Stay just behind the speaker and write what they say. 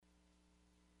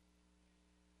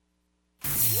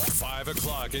5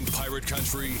 o'clock in Pirate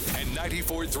Country, and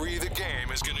 94.3 The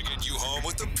Game is going to get you home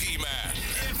with the P-Man.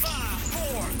 In 5,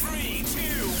 4, 3, 2,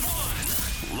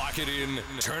 1. Lock it in,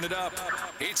 turn it up.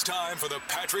 It's time for the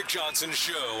Patrick Johnson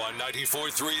Show on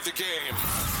 94.3 The Game.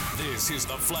 This is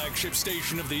the flagship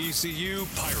station of the ECU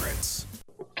Pirates.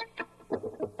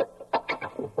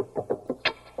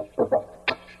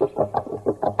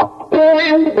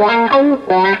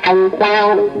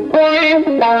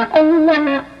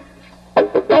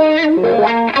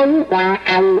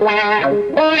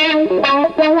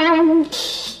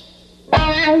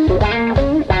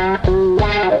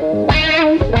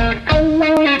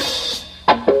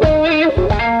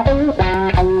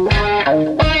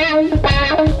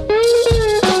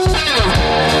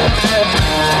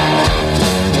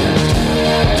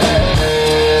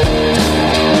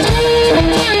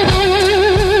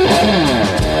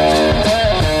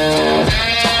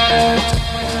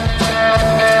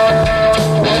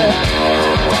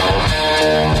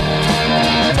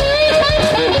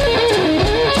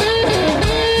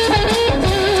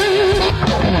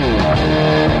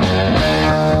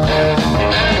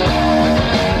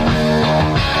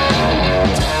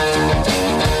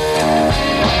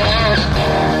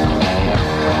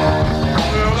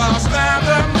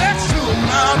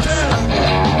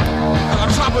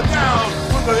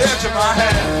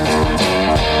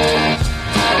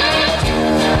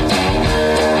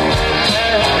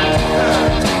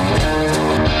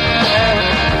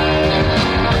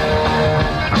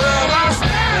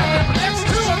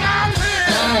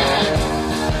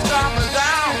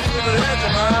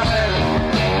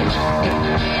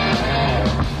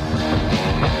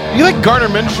 You think Gardner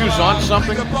Minshew's on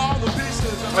something?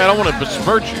 I don't want to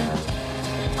besmirch you.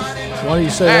 Why do you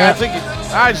say that?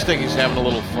 I just think he's having a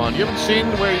little fun. You haven't seen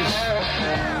where he's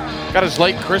got his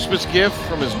late Christmas gift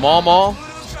from his mama?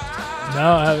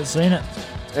 No, I haven't seen it.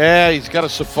 Yeah, he's got a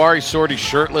safari sword. He's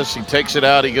shirtless. He takes it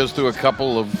out. He goes through a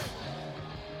couple of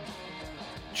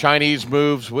Chinese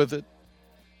moves with it.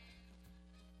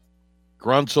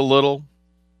 Grunts a little.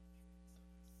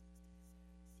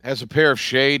 Has a pair of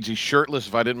shades. He's shirtless,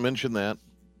 if I didn't mention that.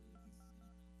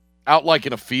 Out like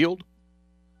in a field.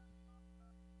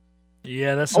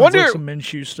 Yeah, that sounds like some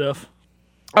Minshew stuff.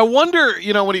 I wonder,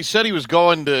 when he said he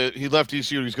left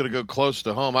ECU, he was going to go close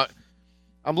to home.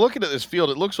 I'm looking at this field.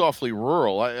 It looks awfully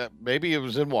rural. Maybe it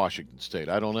was in Washington State.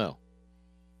 I don't know.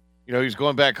 He's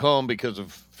going back home because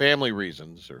of family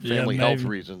reasons or family health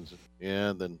reasons.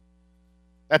 And then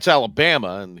that's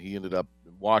Alabama, and he ended up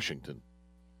in Washington.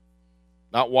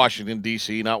 Not Washington,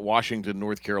 D.C., not Washington,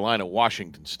 North Carolina,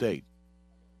 Washington State.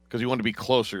 Because he wanted to be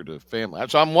closer to family.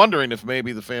 So I'm wondering if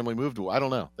maybe the family moved to, I don't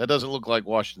know. That doesn't look like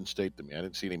Washington State to me. I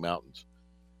didn't see any mountains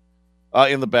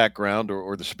in the background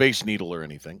or the Space Needle or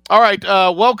anything. All right,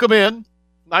 welcome in.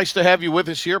 Nice to have you with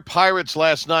us here. Pirates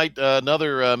last night,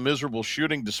 another miserable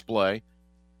shooting display.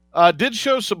 Did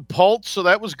show some pulse, so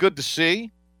that was good to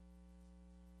see.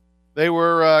 They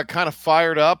were kind of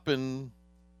fired up and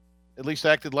at least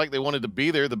acted like they wanted to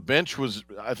be there. The bench was,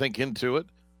 I think, into it.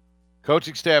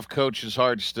 Coaching staff coaches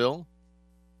hard still.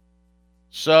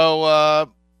 So,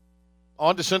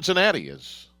 on to Cincinnati,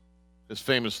 as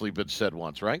famously been said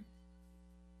once, right?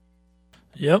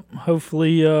 Yep.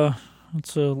 Hopefully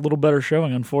it's a little better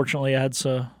showing. Unfortunately, I had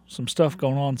some stuff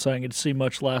going on, so I didn't get to see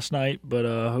much last night, but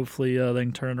hopefully they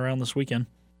can turn it around this weekend.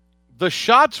 The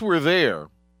shots were there,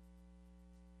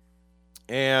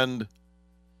 and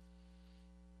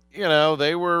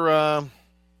they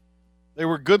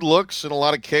were good looks in a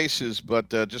lot of cases, but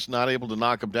just not able to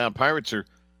knock them down. Pirates are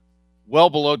well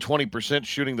below 20%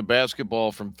 shooting the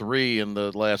basketball from three in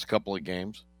the last couple of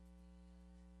games.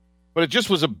 But it just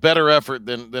was a better effort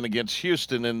than against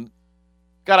Houston, and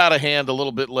got out of hand a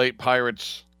little bit late.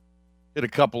 Pirates hit a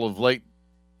couple of late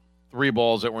three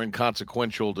balls that were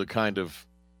inconsequential to kind of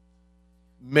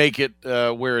make it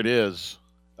where it is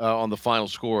on the final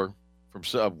score from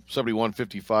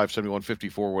 71-55,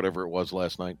 71-54, whatever it was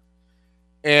last night.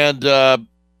 And,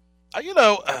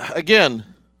 again, a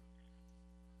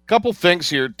couple things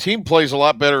here. Team plays a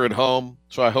lot better at home,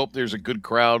 so I hope there's a good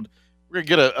crowd. We're going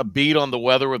to get a beat on the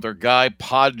weather with our guy,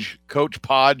 Coach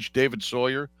Podge, David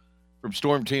Sawyer, from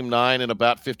Storm Team 9 in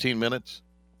about 15 minutes.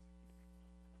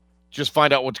 Just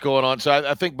find out what's going on. So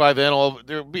I think by then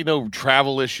there'll be no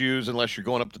travel issues unless you're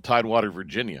going up to Tidewater,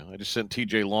 Virginia. I just sent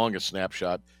TJ Long a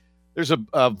snapshot. There's a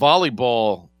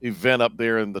volleyball event up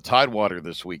there in the Tidewater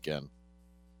this weekend,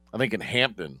 I think in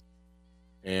Hampton.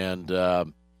 And they're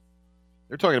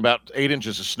talking about 8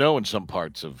 inches of snow in some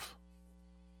parts of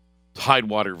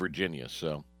Tidewater, Virginia.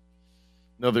 So,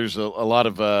 there's a lot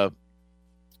of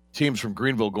teams from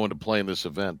Greenville going to play in this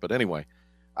event. But anyway,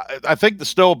 I think the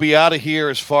snow will be out of here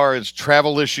as far as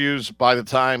travel issues by the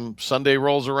time Sunday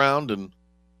rolls around and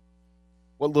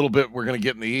what little bit we're going to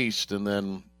get in the East. And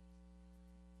then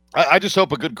I just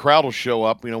hope a good crowd will show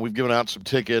up. You know, we've given out some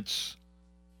tickets.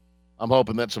 I'm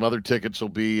hoping that some other tickets will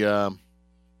be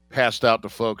passed out to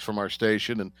folks from our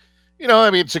station. And, you know, I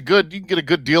mean, you can get a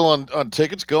good deal on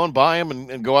tickets. Go and buy them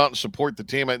and go out and support the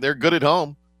team. They're good at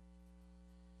home.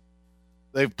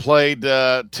 They've played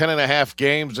 10.5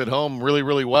 games at home really,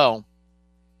 really well.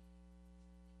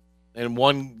 And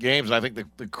won games. And I think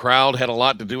the crowd had a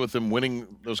lot to do with them winning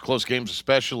those close games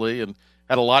especially, and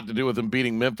had a lot to do with them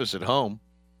beating Memphis at home.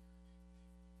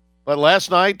 But last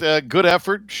night, good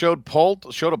effort, showed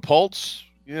a pulse.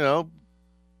 You know,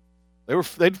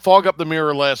 they'd fog up the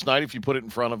mirror last night if you put it in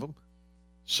front of them.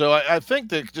 So I think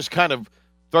that just kind of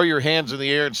throw your hands in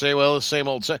the air and say, well, the same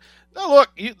old. No, look,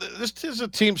 this is a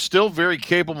team still very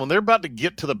capable, and they're about to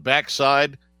get to the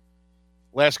backside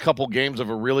last couple games of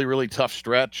a really, really tough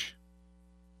stretch.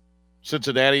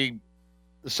 Cincinnati,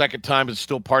 the second time, is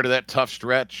still part of that tough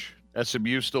stretch.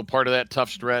 SMU still part of that tough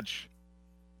stretch.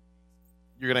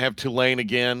 You're going to have Tulane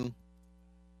again.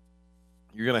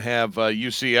 You're going to have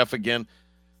UCF again.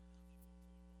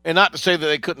 And not to say that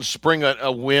they couldn't spring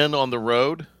a win on the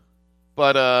road,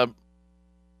 but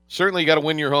certainly you got to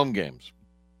win your home games.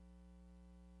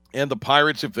 And the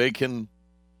Pirates, if they can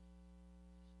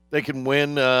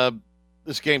win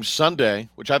this game Sunday,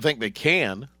 which I think they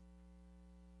can,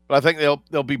 but I think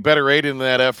they'll be better aided in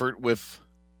that effort with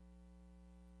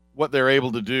what they're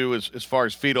able to do as far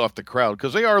as feed off the crowd,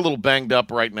 because they are a little banged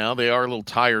up right now. They are a little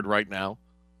tired right now.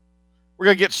 We're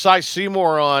going to get Cy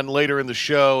Seymour on later in the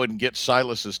show and get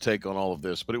Silas's take on all of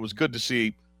this, but it was good to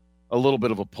see a little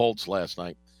bit of a pulse last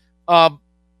night.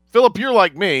 Philip, you're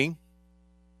like me.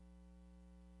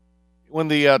 When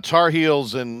the Tar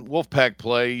Heels and Wolfpack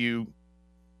play, you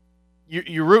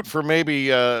root for maybe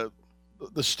the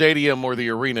stadium or the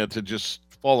arena to just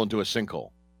fall into a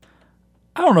sinkhole.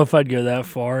 I don't know if I'd go that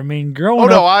far. I mean,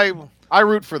 growing up... I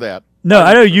root for that. No,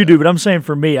 I know you do, but I'm saying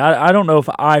for me, I don't know if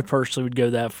I personally would go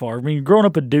that far. I mean, growing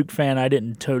up a Duke fan, I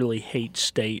didn't totally hate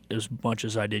State as much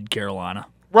as I did Carolina.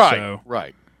 Right, so,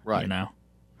 right. You know.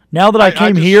 Now that I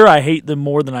came here, I hate them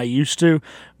more than I used to,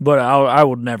 but I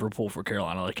would never pull for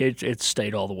Carolina. Like, it's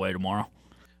State all the way tomorrow.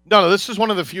 No, this is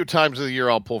one of the few times of the year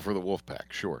I'll pull for the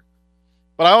Wolfpack, sure.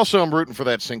 But I also am rooting for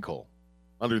that sinkhole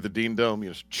under the Dean Dome.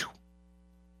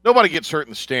 Nobody gets hurt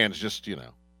in the stands, just,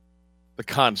 the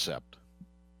concept.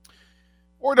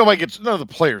 Or none of the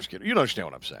players get it. You understand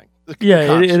what I'm saying.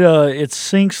 It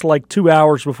sinks like 2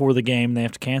 hours before the game. They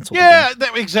have to cancel the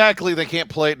game. Exactly. They can't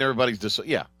play it and everybody's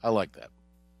yeah, I like that.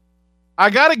 I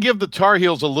got to give the Tar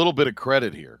Heels a little bit of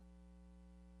credit here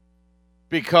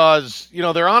because,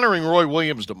 they're honoring Roy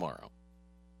Williams tomorrow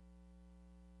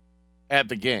at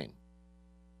the game.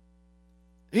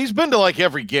 He's been to like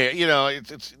every game.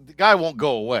 It's the guy won't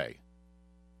go away.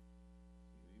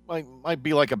 Might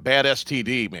be like a bad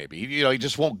STD, maybe. He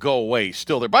just won't go away. He's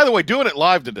still there. By the way, doing it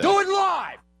live today. Do it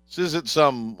live! This isn't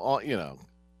some,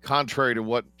 contrary to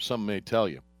what some may tell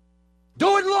you.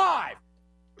 Do it live!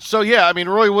 So, yeah, I mean,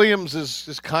 Roy Williams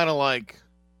is kind of like,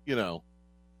 maybe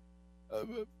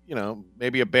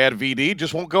a bad VD,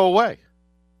 just won't go away.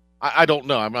 I don't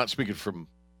know. I'm not speaking from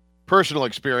personal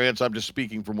experience. I'm just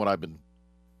speaking from what I've been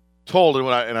told and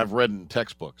I've read in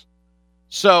textbooks.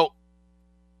 So,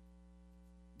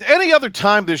 any other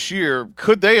time this year,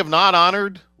 could they have not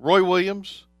honored Roy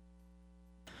Williams?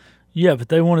 Yeah, but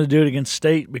they want to do it against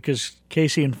State because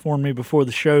Casey informed me before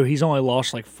the show he's only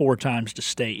lost like 4 times to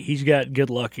State. He's got good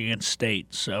luck against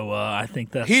State, so I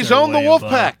think that's he's owned the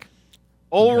Wolfpack.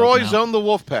 Old Roy's owned the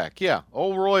Wolfpack. Yeah,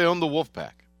 old Roy owned the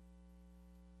Wolfpack.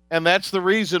 And that's the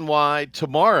reason why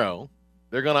tomorrow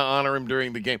they're going to honor him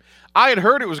during the game. I had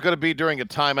heard it was going to be during a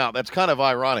timeout. That's kind of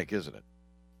ironic, isn't it?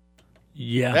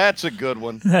 Yeah. That's a good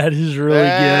one. That is really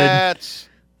good.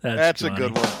 That's a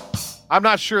good one. I'm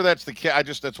not sure that's the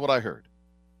case. That's what I heard.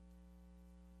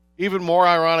 Even more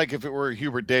ironic if it were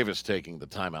Hubert Davis taking the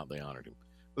timeout they honored him.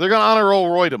 But they're going to honor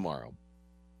old Roy tomorrow.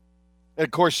 And,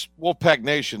 of course, Wolfpack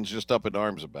Nation's just up in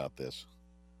arms about this.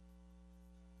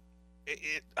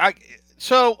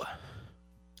 So,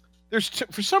 there's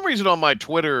for some reason on my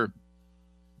Twitter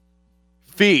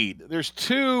feed, there's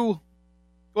 3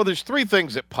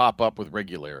 things that pop up with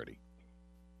regularity.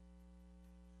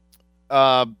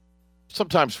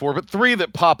 Sometimes 4, but 3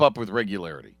 that pop up with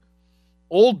regularity.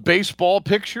 Old baseball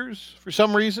pictures for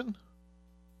some reason,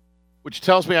 which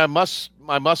tells me I must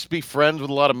be friends with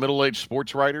a lot of middle-aged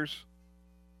sports writers.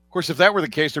 Of course, if that were the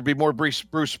case, there'd be more Bruce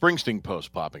Springsteen posts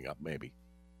popping up, maybe.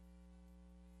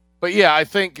 But yeah, I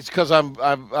think it's because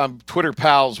I'm Twitter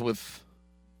pals with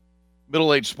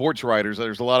middle-aged sports writers,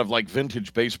 there's a lot of like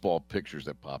vintage baseball pictures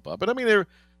that pop up. And I mean, they're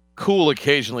cool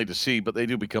occasionally to see, but they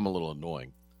do become a little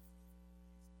annoying.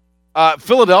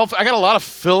 Philadelphia, I got a lot of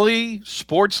Philly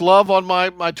sports love on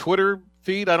my Twitter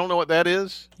feed. I don't know what that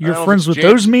is. You're friends with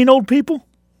those mean old people?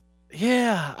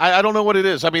 Yeah, I don't know what it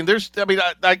is. I mean,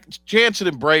 Jansen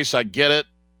and Brace, I get it.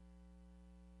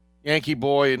 Yankee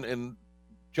Boy and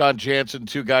John Jansen,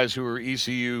 two guys who are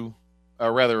ECU,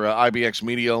 IBX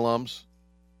media alums.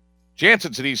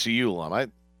 Jansen's an ECU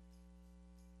alum.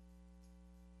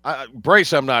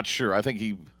 Brace, I'm not sure. I think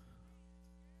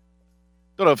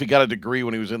don't know if he got a degree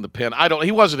when he was in the pen.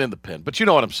 He wasn't in the pen, but you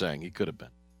know what I'm saying. He could have been.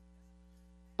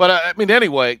 But I mean,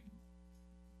 anyway,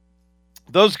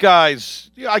 those guys,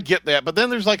 I get that. But then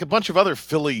there's like a bunch of other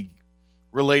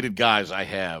Philly-related guys I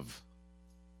have.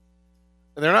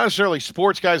 And they're not necessarily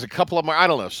sports guys. A couple of them are, I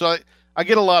don't know. So I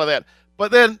get a lot of that.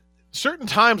 But then certain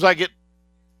times I get,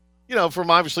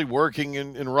 from obviously working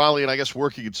in Raleigh and I guess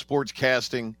working in sports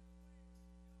casting,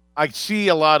 I see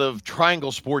a lot of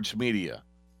Triangle Sports Media,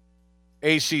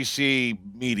 ACC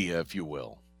media, if you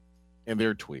will, in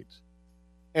their tweets.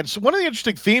 And so one of the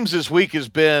interesting themes this week has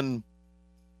been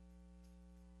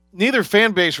neither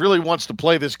fan base really wants to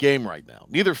play this game right now.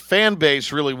 Neither fan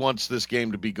base really wants this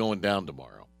game to be going down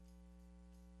tomorrow.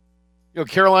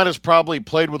 Carolina's probably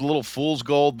played with a little fool's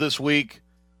gold this week,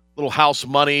 little house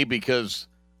money because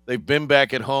they've been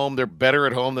back at home. They're better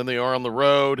at home than they are on the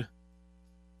road.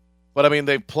 But, I mean,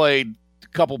 they've played a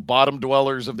couple bottom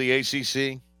dwellers of the ACC.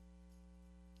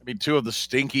 I mean, two of the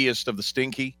stinkiest of the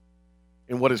stinky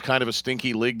in what is kind of a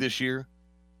stinky league this year.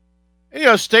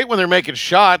 And, State, when they're making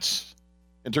shots,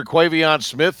 and Terquavion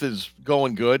Smith is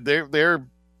going good, they're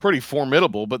pretty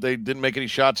formidable, but they didn't make any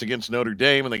shots against Notre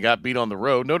Dame, and they got beat on the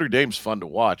road. Notre Dame's fun to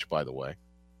watch, by the way.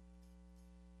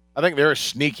 I think they're a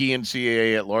sneaky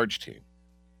NCAA at-large team.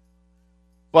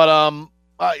 But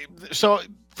so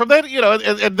from that,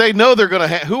 and they know they're going to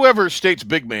have whoever State's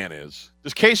big man is.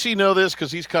 Does Casey know this?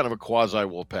 Because he's kind of a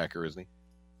quasi-Wolfpacker, isn't he?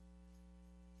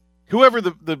 Whoever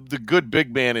the good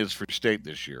big man is for State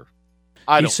this year.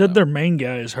 He said their main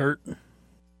guy is hurt.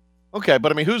 Okay,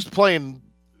 but I mean, who's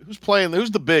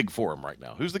the big for him right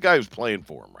now? Who's the guy who's playing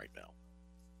for him right now?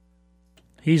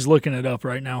 He's looking it up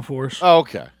right now for us. Oh,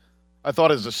 okay. I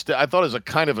thought as a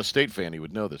kind of a State fan he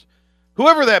would know this.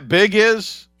 Whoever that big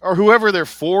is, or whoever their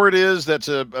forward is, that's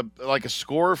like a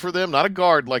scorer for them, not a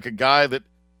guard, like a guy that,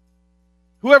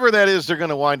 whoever that is, they're going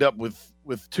to wind up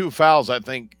with two fouls. I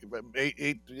think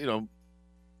minute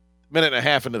and a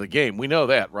half into the game. We know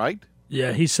that, right?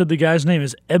 Yeah, he said the guy's name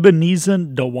is Ebenezer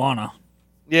Dawana.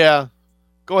 Yeah,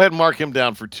 go ahead and mark him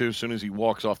down for 2 as soon as he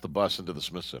walks off the bus into the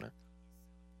Smith Center.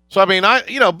 So I mean,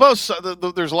 there's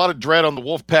a lot of dread on the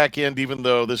Wolfpack end, even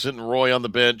though this isn't Roy on the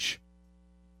bench.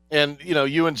 And,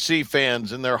 UNC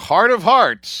fans, in their heart of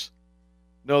hearts,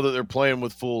 know that they're playing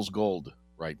with fool's gold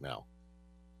right now.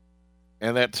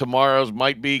 And that tomorrow's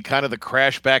might be kind of the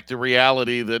crash back to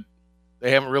reality that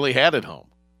they haven't really had at home.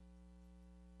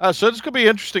 So it's going to be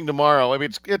interesting tomorrow. I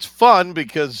mean, it's fun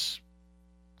because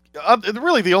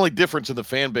really the only difference in the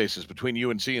fan bases between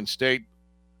UNC and State,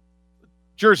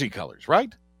 jersey colors,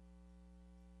 right?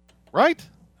 Right?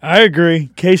 I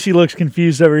agree. Casey looks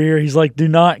confused over here. He's like, do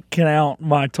not count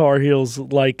my Tar Heels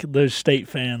like those State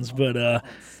fans. But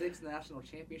 6 national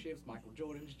championships, Michael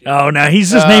Jordan's. Oh, now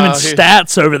he's just naming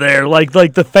stats over there. Like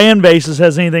the fan bases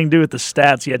has anything to do with the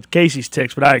stats. He had Casey's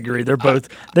ticks, but I agree.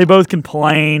 They both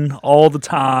complain all the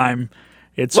time.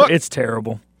 It's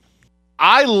terrible.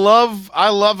 I love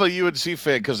a UNC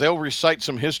fan because they'll recite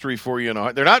some history for you.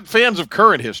 They're not fans of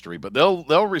current history, but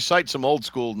they'll recite some old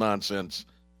school nonsense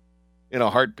in a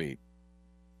heartbeat.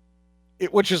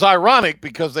 Which is ironic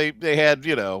because they had,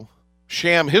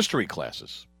 sham history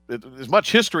classes. As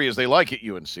much history as they like at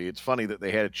UNC, it's funny that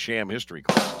they had sham history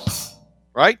classes.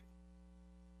 Right?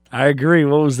 I agree.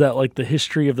 What was that, like the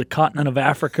history of the continent of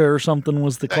Africa or something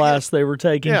was the class they were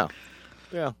taking?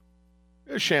 Yeah.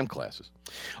 They're sham classes.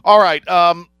 All right.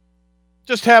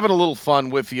 Just having a little fun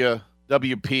with you,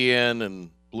 WPN and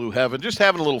Blue Heaven. Just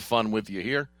having a little fun with you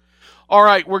here. All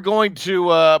right, we're going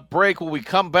to break. When we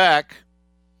come back,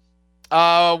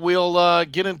 we'll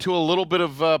get into a little bit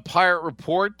of Pirate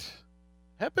Report.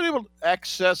 Have been able to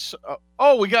access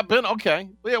we got Ben. Okay.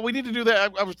 Yeah, we need to do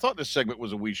that. I thought this segment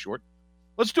was a wee short.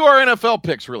 Let's do our NFL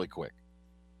picks really quick.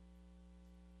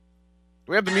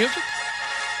 Do we have the music?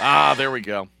 There we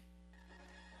go.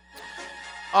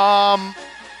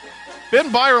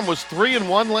 Ben Byram was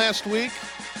 3-1 last week.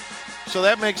 So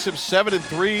that makes him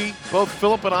 7-3. Both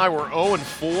Philip and I were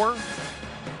 0-4.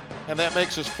 And that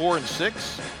makes us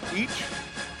 4-6 each.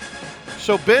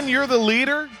 So, Ben, you're the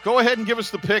leader. Go ahead and give us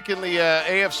the pick in the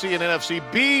AFC and NFC.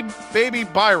 Baby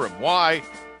Byram, why?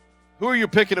 Who are you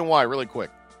picking and why, really quick?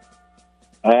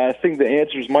 I think the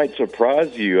answers might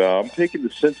surprise you. I'm picking the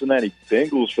Cincinnati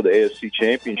Bengals for the AFC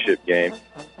Championship game.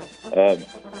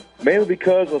 Mainly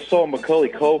because I saw Macaulay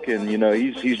Culkin. You know,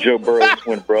 he's Joe Burrow's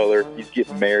twin brother. He's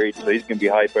getting married, so he's going to be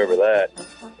hype over that.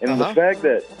 And the fact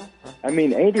that, I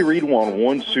mean, Andy Reid won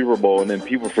one Super Bowl, and then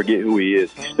people forget who he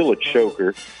is. He's still a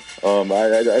choker. I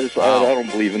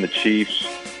don't believe in the Chiefs.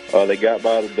 They got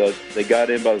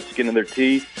in by the skin of their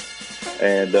teeth.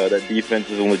 And that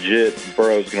defense is legit.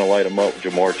 Burrow's going to light them up with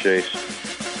Jamar Chase.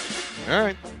 All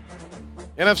right.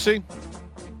 NFC?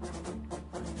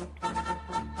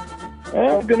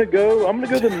 I'm going to go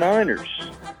the Niners.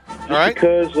 Just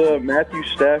because Matthew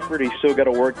Stafford, he's still got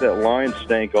to work that line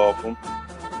stank off him.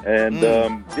 And,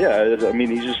 I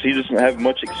mean, he doesn't have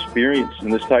much experience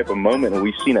in this type of moment. And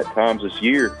we've seen at times this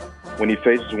year when he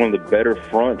faces one of the better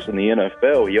fronts in the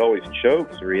NFL, he always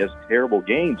chokes or he has terrible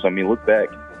games. I mean, look back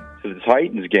to the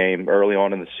Titans game early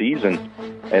on in the season,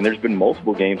 and there's been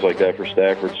multiple games like that for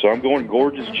Stafford. So I'm going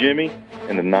Gorgeous Jimmy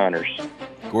and the Niners.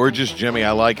 Gorgeous Jimmy,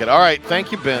 I like it. All right,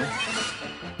 thank you, Ben.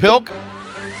 Pilk?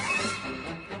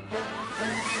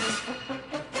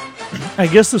 I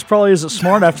guess this probably isn't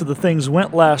smart after the things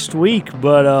went last week,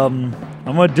 but I'm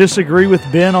going to disagree with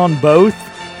Ben on both.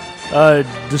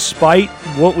 Despite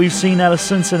what we've seen out of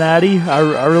Cincinnati,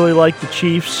 I really like the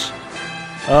Chiefs.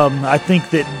 I think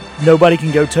that nobody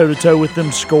can go toe-to-toe with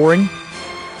them scoring.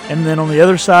 And then on the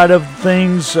other side of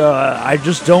things, I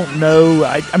just don't know.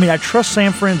 I mean, I trust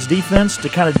San Fran's defense to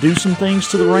kind of do some things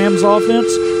to the Rams' offense.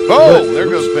 Oh, there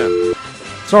goes Ben.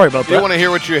 Sorry about that. I want to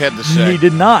hear what you had to say. He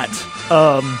did not.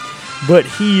 But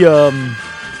he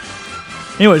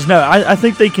anyways, no, I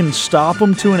think they can stop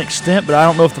them to an extent, but I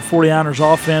don't know if the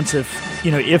 49ers offense, if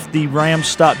the Rams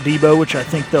stop Debo, which I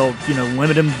think they'll,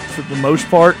 limit him for the most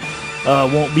part,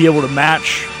 won't be able to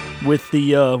match with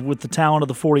the talent of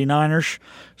the 49ers.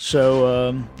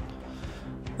 So,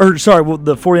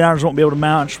 the 49ers won't be able to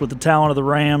match with the talent of the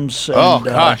Rams. And,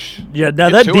 gosh. Now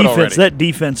that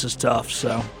defense is tough.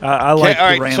 So I like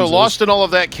the Rams. So lost in all of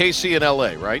that, KC and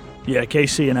LA, right? Yeah,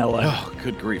 KC and LA. Oh,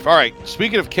 good grief. All right,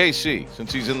 speaking of KC,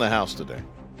 since he's in the house today,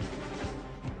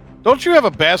 don't you have a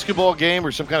basketball game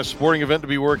or some kind of sporting event to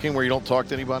be working where you don't talk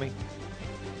to anybody?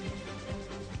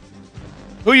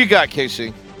 Who you got,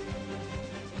 KC?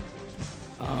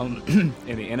 In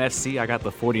the NFC, I got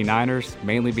the 49ers,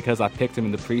 mainly because I picked them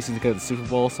in the preseason because of the Super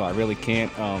Bowl, so I really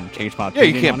can't change my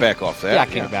opinion. Yeah, you can't back off that. Yeah, I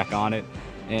can't back on it.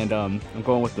 And I'm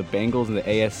going with the Bengals in the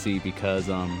AFC because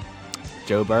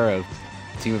Joe Burrow,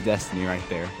 team of destiny right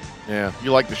there. Yeah,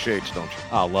 you like the Shades, don't you?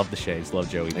 Oh, love the Shades. Love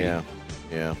Joey B.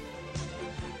 Yeah.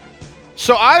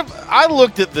 So I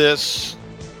looked at this,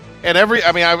 and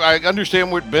I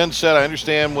understand what Ben said. I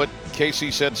understand what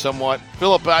Casey said somewhat.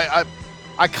 Philip,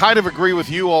 I kind of agree with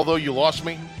you, although you lost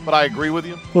me, but I agree with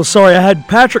you. Well, sorry, I had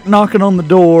Patrick knocking on the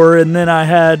door, and then I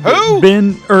had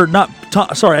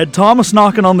I had Thomas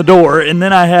knocking on the door, and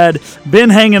then I had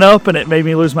Ben hanging up, and it made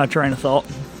me lose my train of thought.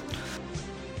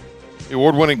 The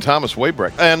award-winning Thomas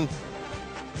Waybrick. And,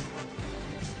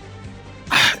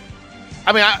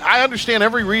 I understand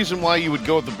every reason why you would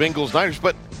go with the Bengals-Niners,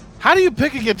 but how do you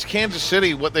pick against Kansas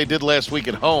City what they did last week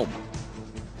at home?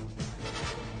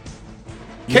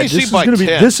 KC by 10.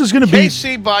 This is going to be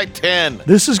KC by 10.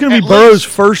 This is going to be Burrow's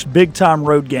first big-time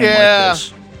road game like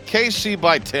this. KC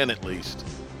by 10 at least.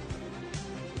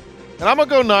 And I'm going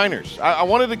to go Niners. I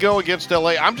wanted to go against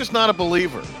L.A. I'm just not a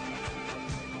believer.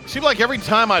 It seemed like every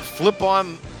time I'd flip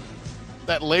on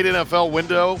that late NFL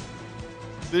window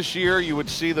this year, you would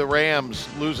see the Rams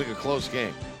losing a close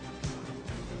game.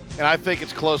 And I think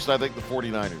it's close, and I think the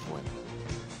 49ers win.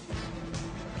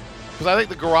 Because I think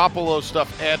the Garoppolo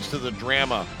stuff adds to the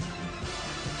drama,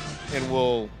 and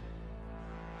will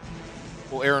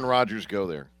Aaron Rodgers go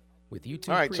there? With YouTube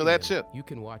all right, Premium, so that's it. You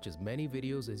can watch as many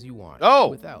videos as you want.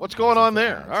 Oh, what's going on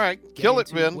there? All right, kill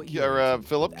it, Ben. Or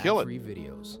Philip, kill it. Free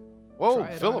videos. Whoa,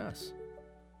 Philip.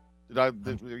 Are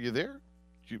you there?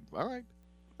 All right.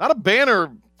 Not a banner.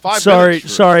 5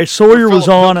 minutes. Sorry. Sawyer was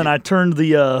on, and I turned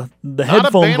the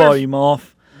headphone volume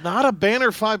off. Not a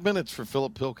banner 5 minutes for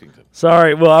Philip Pilkington.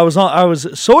 Sorry. Well, I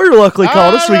was Sawyer luckily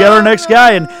called us. We got our next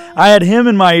guy, and I had him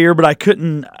in my ear, but I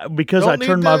couldn't because I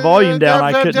turned my volume down.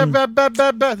 I couldn't.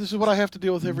 This is what I have to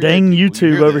deal with every day. Dang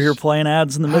YouTube over here playing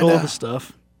ads in the middle of the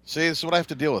stuff. See, this is what I have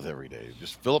to deal with every day.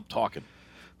 Just Philip talking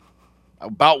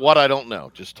about what I don't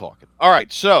know. Just talking. All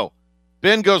right, so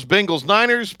Ben goes Bengals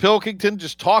Niners. Pilkington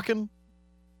just talking.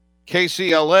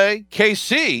 KC LA.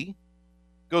 KC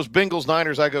goes Bengals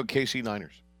Niners. I go KC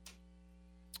Niners.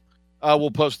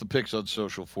 We'll post the pics on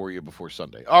social for you before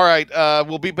Sunday. All right,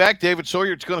 we'll be back. David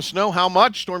Sawyer, it's going to snow. How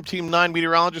much? Storm Team 9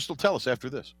 meteorologist will tell us after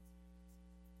this.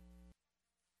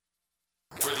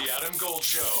 For the Adam Gold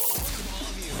Show.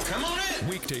 Come on in.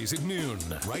 Weekdays at noon,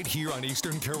 right here on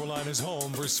Eastern Carolina's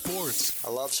home for sports. I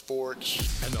love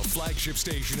sports. And the flagship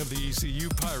station of the ECU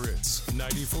Pirates,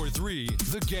 94.3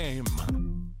 The Game.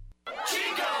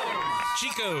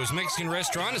 Chico's Mexican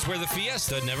restaurant is where the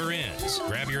fiesta never ends.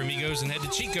 Grab your amigos and head to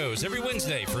Chico's every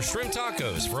Wednesday for shrimp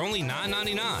tacos for only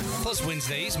 $9.99. Plus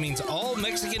Wednesdays means all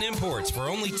Mexican imports for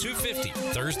only $2.50.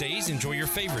 Thursdays, enjoy your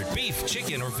favorite beef,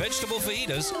 chicken, or vegetable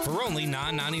fajitas for only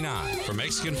 $9.99. For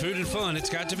Mexican food and fun, it's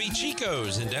got to be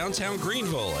Chico's in downtown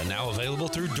Greenville and now available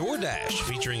through DoorDash,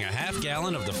 featuring a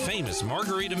half-gallon of the famous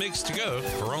margarita mix to go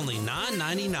for only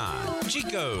 $9.99.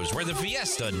 Chico's, where the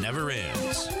fiesta never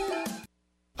ends.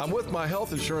 I'm with my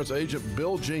health insurance agent,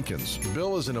 Bill Jenkins.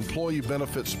 Bill is an employee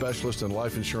benefits specialist and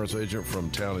life insurance agent from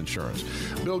Town Insurance.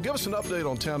 Bill, give us an update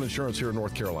on Town Insurance here in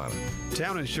North Carolina.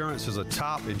 Town Insurance is a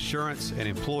top insurance and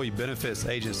employee benefits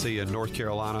agency in North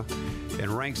Carolina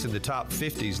and ranks in the top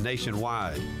 50s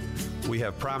nationwide. We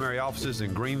have primary offices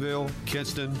in Greenville,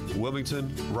 Kinston,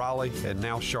 Wilmington, Raleigh, and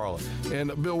now Charlotte.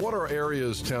 And Bill, what are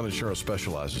areas Town Insurance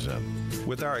specializes in?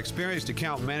 With our experienced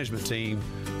account management team,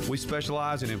 we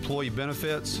specialize in employee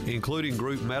benefits, including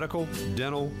group medical,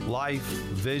 dental, life,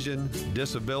 vision,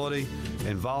 disability,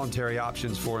 and voluntary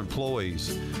options for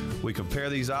employees. We compare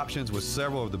these options with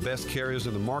several of the best carriers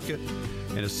in the market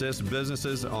and assist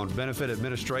businesses on benefit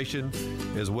administration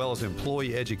as well as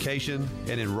employee education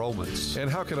and enrollments.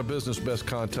 And how can a business best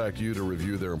contact you to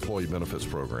review their employee benefits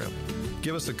program?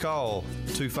 Give us a call,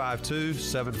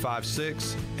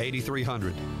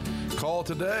 252-756-8300. Call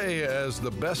today, as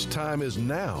the best time is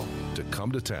now to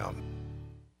come to town.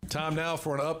 Time now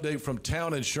for an update from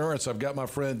Town Insurance. I've got my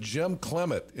friend Jim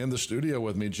Clement in the studio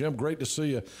with me. Jim, great to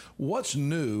see you. What's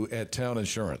new at Town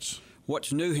Insurance?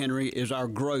 What's new, Henry, is our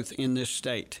growth in this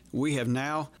state. We have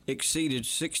now exceeded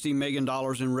 $60 million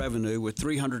in revenue with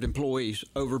 300 employees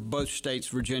over both states,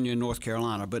 Virginia and North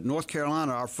Carolina. But North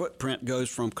Carolina, our footprint goes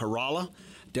from Corolla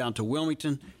down to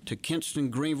Wilmington, to Kinston,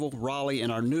 Greenville, Raleigh,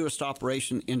 and our newest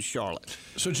operation in Charlotte.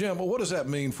 So, Jim, what does that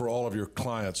mean for all of your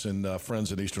clients and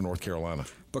friends in Eastern North Carolina?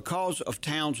 Because of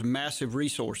Town's massive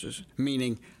resources,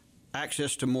 meaning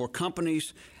access to more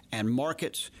companies and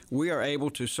markets, we are able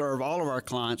to serve all of our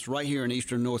clients right here in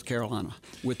Eastern North Carolina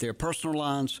with their personal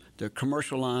lines, their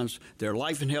commercial lines, their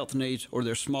life and health needs, or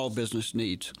their small business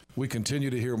needs. We continue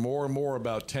to hear more and more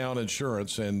about Town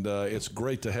Insurance, and it's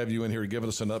great to have you in here giving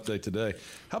us an update today.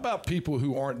 How about people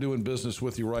who aren't doing business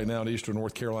with you right now in Eastern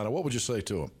North Carolina? What would you say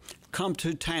to them? Come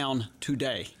to Town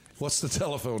today. What's the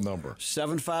telephone number?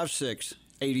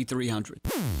 756-8300.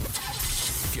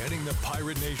 Getting the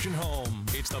Pirate Nation home.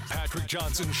 It's the Patrick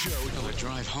Johnson Show. Well, the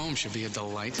drive home should be a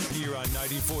delight. Here on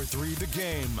 94.3 The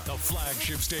Game, the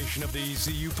flagship station of the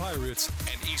ECU Pirates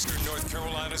and Eastern North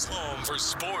Carolina's home for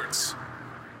sports.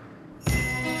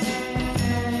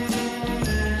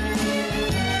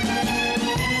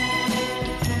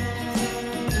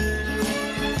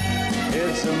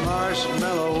 It's a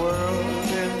marshmallow world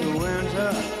in the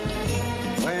winter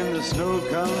when the snow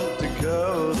comes to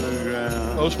cover the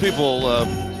ground. Most people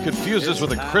confuse this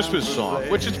with a Christmas song,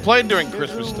 which is played during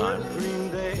Christmas time.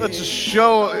 It's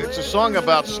a song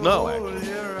about snow, actually.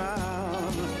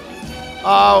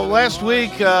 Last week,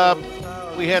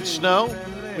 we had snow.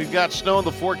 We've got snow in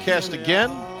the forecast again.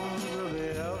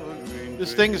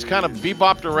 This thing has kind of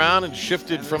bebopped around and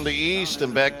shifted from the east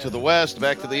and back to the west,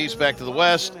 back to the east, back to the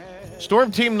west. Storm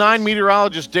Team 9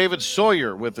 meteorologist David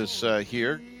Sawyer with us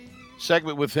here.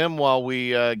 Segment with him while we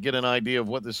get an idea of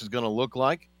what this is going to look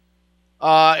like.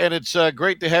 And it's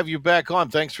great to have you back on.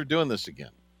 Thanks for doing this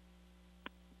again.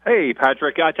 Hey,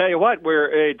 Patrick, I tell you what,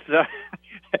 it's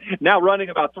now running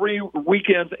about 3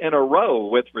 weekends in a row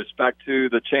with respect to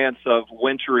the chance of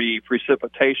wintry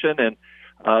precipitation and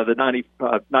the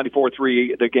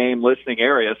 94.3 The Game listening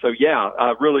area. So, yeah,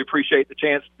 I really appreciate the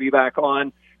chance to be back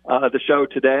on the show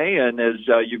today. And as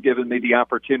you've given me the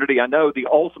opportunity, I know the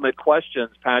ultimate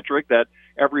questions, Patrick, that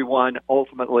everyone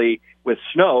ultimately with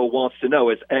snow wants to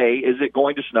know is, A, is it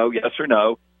going to snow, yes or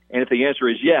no? And if the answer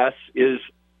is yes, is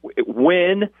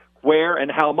when, where,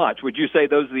 and how much? Would you say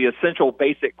those are the essential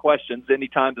basic questions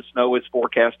anytime the snow is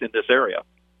forecast in this area?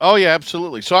 Oh, yeah,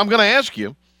 absolutely. So I'm going to ask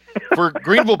you, for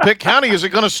Greenville-Pitt County, is it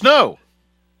going to snow?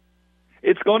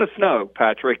 It's going to snow,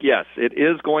 Patrick. Yes, it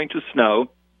is going to snow.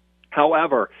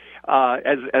 However,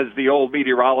 as the old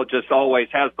meteorologist always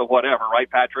has the whatever, right,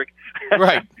 Patrick?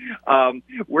 Right.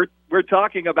 We're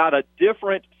talking about a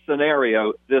different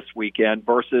scenario this weekend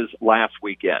versus last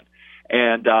weekend.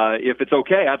 And if it's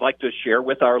okay, I'd like to share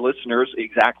with our listeners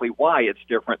exactly why it's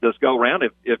different this go-round,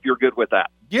 if you're good with that.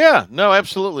 Yeah, no,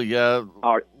 absolutely.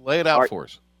 Lay it out for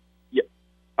us. Yeah.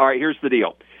 All right, here's the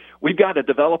deal. We've got a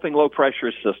developing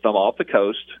low-pressure system off the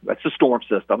coast. That's a storm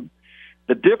system.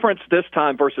 The difference this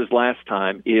time versus last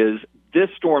time is this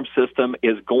storm system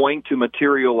is going to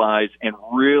materialize and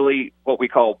really what we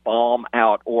call bomb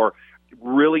out or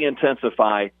really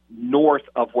intensify north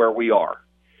of where we are,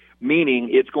 meaning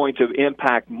it's going to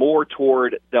impact more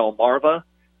toward Delmarva,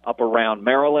 up around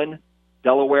Maryland,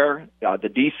 Delaware, the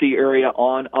D.C. area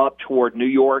on up toward New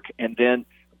York, and then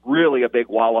really a big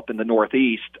wallop in the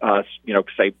northeast,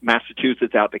 say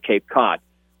Massachusetts out to Cape Cod.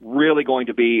 Really going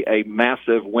to be a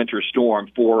massive winter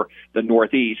storm for the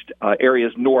northeast,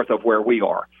 areas north of where we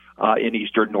are in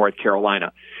eastern North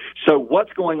Carolina. So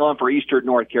what's going on for eastern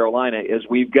North Carolina is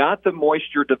we've got the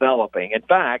moisture developing. In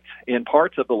fact, in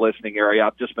parts of the listening area,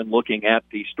 I've just been looking at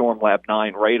the StormLab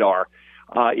 9 radar.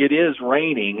 It is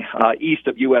raining east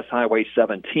of U.S. Highway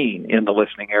 17 in the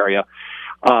listening area.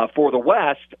 For the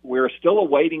west, we're still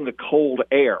awaiting the cold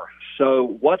air.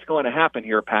 So what's going to happen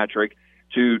here, Patrick,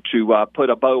 to put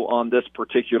a bow on this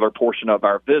particular portion of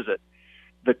our visit?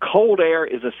 The cold air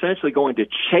is essentially going to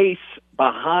chase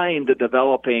behind the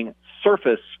developing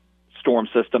surface storm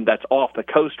system that's off the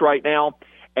coast right now,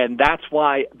 and that's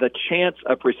why the chance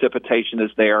of precipitation is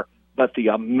there, but the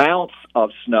amounts of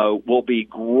snow will be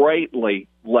greatly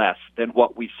less than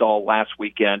what we saw last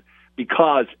weekend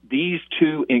because these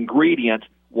two ingredients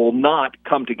will not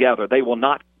come together. They will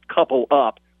not couple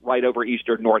up right over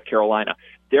eastern North Carolina.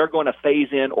 They're going to phase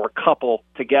in or couple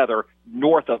together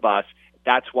north of us.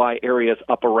 That's why areas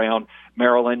up around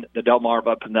Maryland, the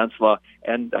Delmarva Peninsula,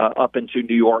 and up into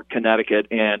New York, Connecticut,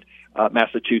 and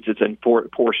Massachusetts, and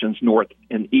portions north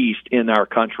and east in our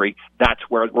country, that's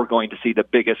where we're going to see the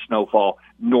biggest snowfall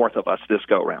north of us this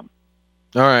go-round.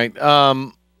 All right.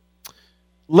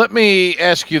 Let me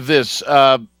ask you this.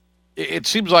 It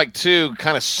seems like, too,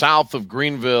 kind of south of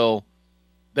Greenville,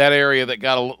 that area that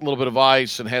got a little bit of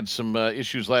ice and had some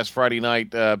issues last Friday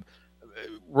night,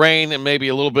 rain and maybe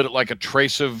a little bit like a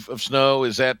trace of snow.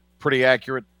 Is that pretty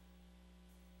accurate?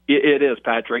 It is,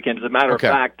 Patrick. And as a matter of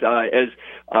fact,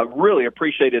 really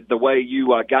appreciated the way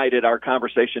you guided our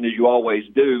conversation, as you always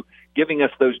do, giving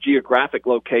us those geographic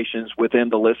locations within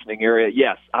the listening area.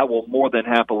 Yes, I will more than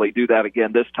happily do that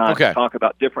again this time to talk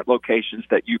about different locations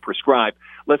that you prescribe.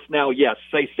 Let's now,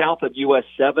 say south of US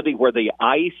 70, where the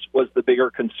ice was the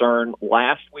bigger concern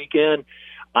last weekend.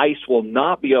 Ice will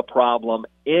not be a problem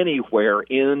anywhere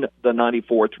in the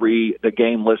 94.3, the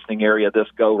game listening area this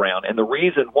go-round. And the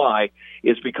reason why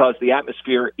is because the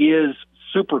atmosphere is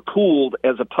super cooled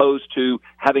as opposed to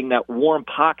having that warm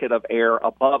pocket of air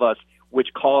above us, which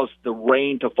caused the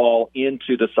rain to fall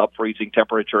into the sub-freezing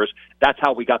temperatures. That's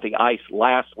how we got the ice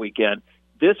last weekend.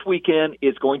 This weekend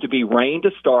is going to be rain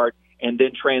to start and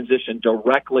then transition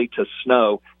directly to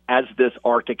snow as this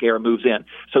Arctic air moves in.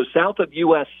 So south of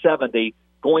US 70,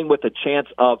 going with a chance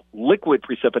of liquid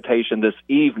precipitation this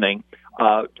evening,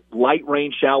 light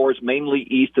rain showers mainly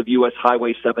east of U.S.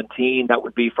 Highway 17. That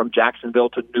would be from Jacksonville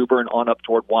to New Bern on up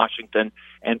toward Washington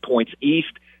and points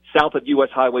east. South of U.S.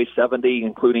 Highway 70,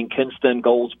 including Kinston,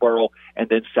 Goldsboro, and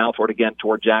then southward again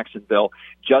toward Jacksonville,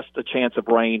 just a chance of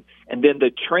rain. And then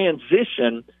the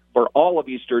transition for all of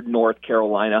eastern North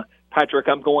Carolina, Patrick,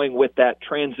 I'm going with that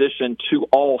transition to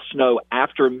all snow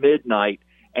after midnight,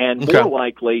 and more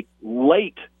likely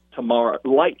late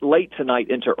tonight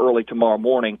into early tomorrow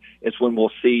morning is when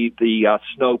we'll see the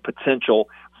snow potential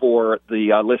for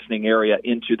the listening area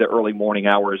into the early morning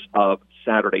hours of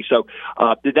Saturday. So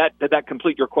did that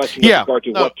complete your question with regard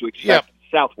to what to expect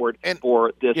southward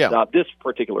for this this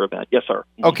particular event? Yes, sir.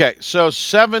 Okay, so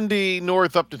 70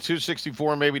 north up to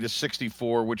 264, maybe to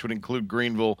 64, which would include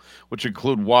Greenville, which would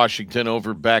include Washington,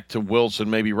 over back to Wilson,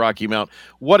 maybe Rocky Mount.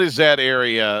 What is that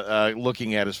area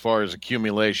looking at as far as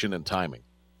accumulation and timing?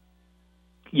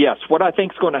 Yes, what I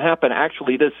think is going to happen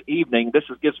actually this evening,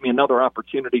 gives me another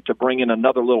opportunity to bring in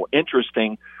another little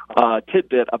interesting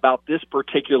tidbit about this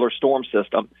particular storm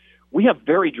system. We have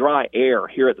very dry air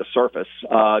here at the surface.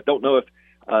 Don't know if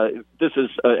this is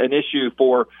an issue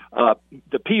for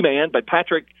the P-Man, but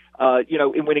Patrick,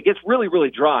 when it gets really,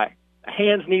 really dry,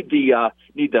 hands need the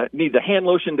hand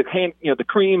lotion, the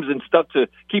creams and stuff to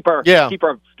keep our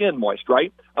skin moist,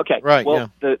 right? Okay. Right.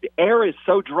 Well, the air is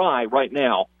so dry right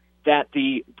now that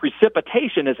the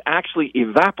precipitation is actually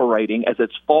evaporating as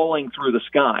it's falling through the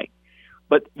sky.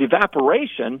 But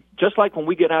evaporation, just like when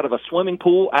we get out of a swimming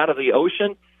pool, out of the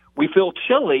ocean, we feel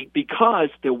chilly because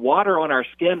the water on our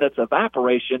skin that's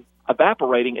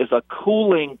evaporating is a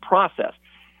cooling process.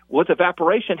 With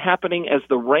evaporation happening as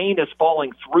the rain is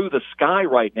falling through the sky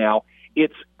right now,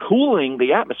 it's cooling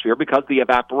the atmosphere because the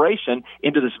evaporation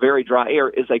into this very dry air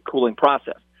is a cooling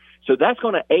process. So that's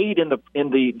going to aid in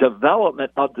the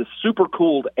development of the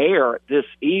supercooled air this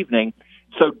evening.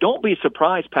 So don't be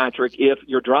surprised, Patrick, if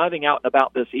you're driving out and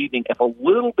about this evening, if a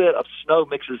little bit of snow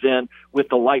mixes in with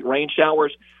the light rain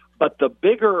showers. But the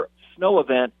bigger snow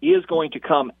event is going to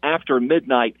come after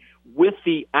midnight with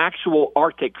the actual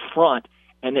Arctic front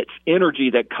and its energy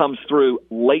that comes through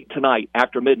late tonight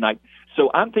after midnight.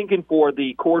 So I'm thinking for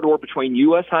the corridor between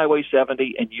U.S. Highway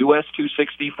 70 and U.S.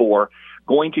 264,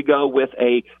 going to go with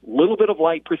a little bit of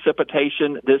light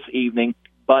precipitation this evening,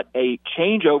 but a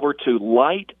changeover to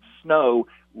light snow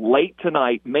late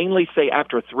tonight, mainly say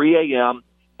after 3 a.m.,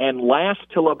 and last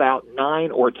till about 9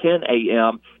 or 10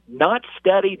 a.m., not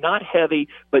steady, not heavy,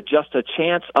 but just a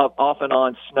chance of off and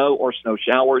on snow or snow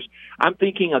showers. I'm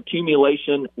thinking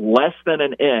accumulation less than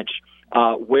an inch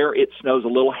where it snows a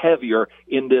little heavier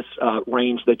in this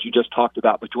range that you just talked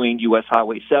about between U.S.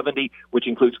 Highway 70, which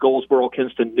includes Goldsboro,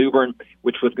 Kinston, New Bern,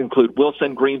 which would include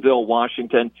Wilson, Greenville,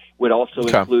 Washington, would also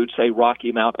include, say,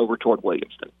 Rocky Mount over toward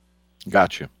Williamston.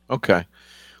 Gotcha. Okay.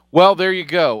 Well, there you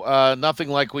go. Nothing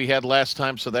like we had last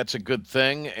time, so that's a good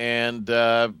thing. And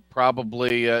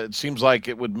probably it seems like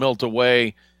it would melt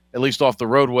away, at least off the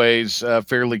roadways,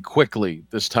 fairly quickly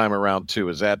this time around, too.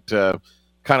 Is that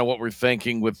kind of what we're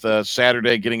thinking with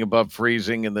Saturday getting above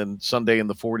freezing and then Sunday in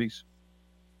the 40s?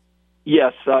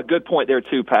 Yes, good point there,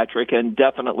 too, Patrick, and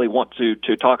definitely want to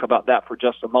talk about that for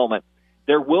just a moment.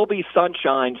 There will be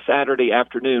sunshine Saturday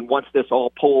afternoon once this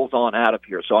all pulls on out of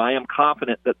here. So I am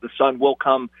confident that the sun will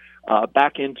come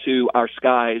back into our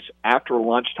skies after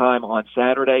lunchtime on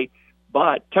Saturday.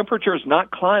 But temperature's not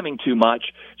climbing too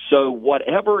much. So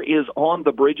whatever is on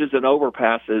the bridges and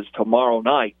overpasses tomorrow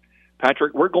night,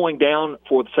 Patrick, we're going down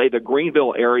for, say, the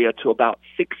Greenville area to about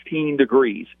 16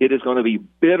 degrees. It is going to be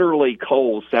bitterly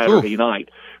cold Saturday night.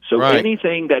 So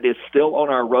anything that is still on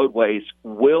our roadways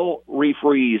will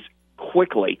refreeze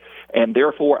quickly, and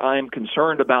therefore I am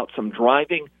concerned about some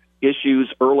driving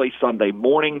issues early Sunday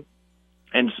morning,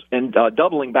 and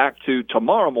doubling back to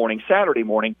tomorrow morning, Saturday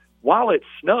morning, while it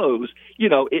snows,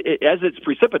 as it's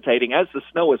precipitating, as the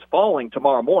snow is falling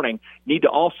tomorrow morning, need to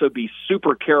also be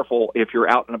super careful if you're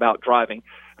out and about driving,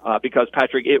 because,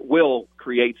 Patrick, it will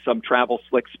create some travel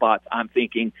slick spots, I'm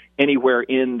thinking, anywhere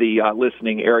in the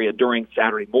listening area during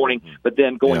Saturday morning. But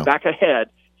then going back ahead,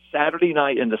 Saturday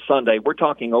night into Sunday, we're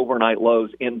talking overnight lows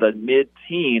in the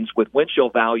mid-teens with wind chill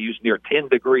values near 10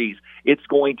 degrees. It's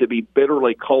going to be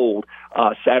bitterly cold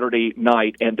Saturday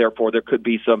night, and therefore there could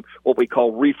be some what we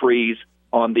call refreeze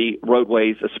on the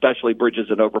roadways, especially bridges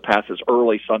and overpasses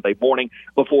early Sunday morning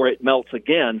before it melts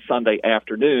again Sunday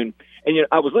afternoon. And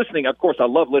I was listening. Of course, I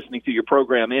love listening to your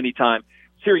program anytime.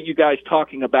 Hearing you guys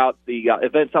talking about the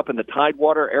events up in the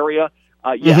Tidewater area.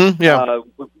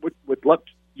 Would love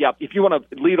to. Yeah, if you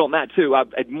want to lead on that, too, I'm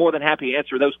more than happy to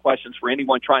answer those questions for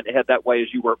anyone trying to head that way,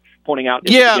 as you were pointing out at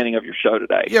the beginning of your show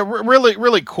today. Yeah,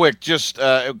 really quick, just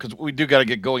because we do got to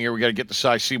get going here. We got to get to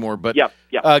Cy Seymour. But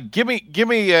give me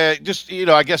just,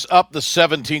 I guess up the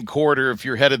 17 corridor if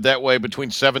you're headed that way,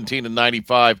 between 17 and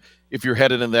 95. If you're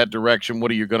headed in that direction,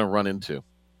 what are you going to run into?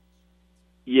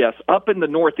 Yes, up in the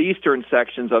northeastern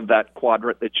sections of that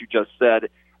quadrant that you just said,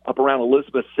 up around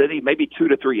Elizabeth City, maybe 2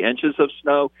 to 3 inches of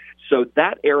snow. So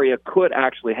that area could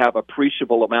actually have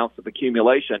appreciable amounts of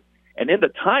accumulation. And in the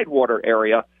Tidewater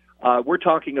area, we're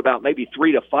talking about maybe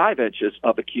 3 to 5 inches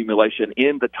of accumulation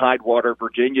in the Tidewater,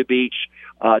 Virginia Beach,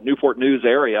 Newport News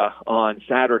area on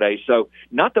Saturday. So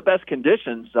not the best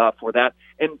conditions for that.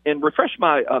 And refresh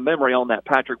my memory on that,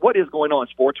 Patrick. What is going on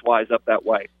sports-wise up that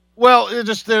way? Well,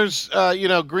 there's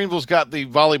Greenville's got the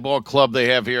volleyball club they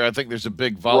have here. I think there's a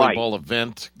big volleyball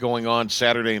event going on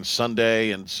Saturday and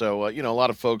Sunday, and so a lot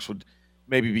of folks would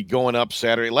maybe be going up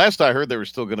Saturday. Last I heard, they were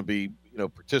still going to be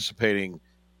participating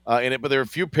in it, but there are a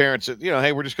few parents that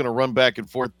hey, we're just going to run back and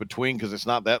forth between because it's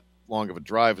not that long of a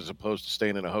drive as opposed to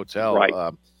staying in a hotel.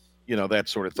 That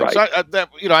sort of thing. So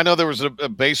I know there was a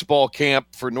baseball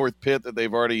camp for North Pitt that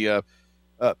they've already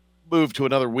moved to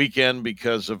another weekend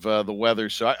because of the weather.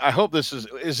 So I hope this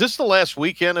is this the last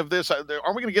weekend of this? Aren't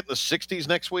we going to get in the 60s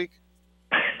next week?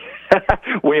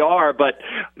 We are, but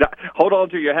hold on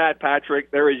to your hat, Patrick.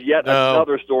 There is yet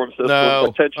another storm system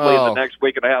potentially in the next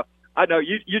week and a half. I know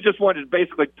you just wanted to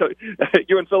basically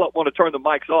you and Philip want to turn the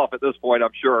mics off at this point,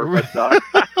 I'm sure.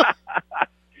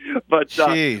 But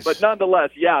but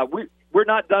nonetheless, we're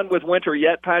not done with winter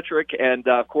yet, Patrick, and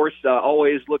of course,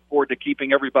 always look forward to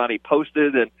keeping everybody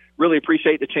posted, and really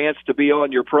appreciate the chance to be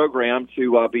on your program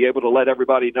to be able to let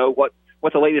everybody know what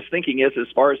the latest thinking is as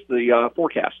far as the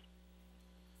forecast.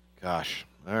 Gosh.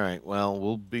 All right. Well,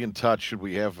 we'll be in touch should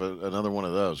we have another one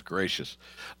of those. Gracious.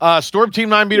 Storm Team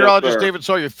 9 meteorologist David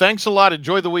Sawyer, thanks a lot.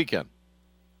 Enjoy the weekend.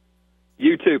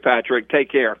 You too, Patrick.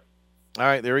 Take care. All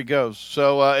right, there he goes.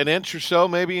 So an inch or so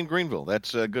maybe in Greenville.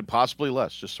 That's good, possibly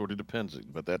less. Just sort of depends.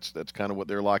 But that's kind of what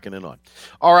they're locking in on.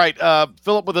 All right,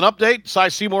 Philip with an update. Cy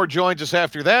Seymour joins us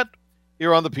after that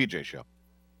here on the PJ Show.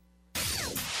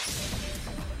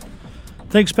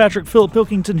 Thanks, Patrick. Philip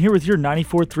Pilkington here with your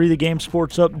 94.3 The Game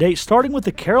Sports Update. Starting with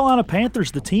the Carolina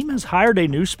Panthers, the team has hired a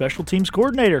new special teams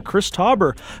coordinator, Chris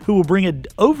Tauber, who will bring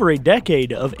over a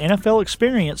decade of NFL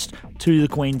experience to the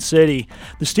Queen City.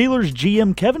 The Steelers'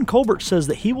 GM Kevin Colbert says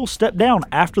that he will step down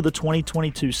after the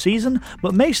 2022 season,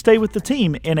 but may stay with the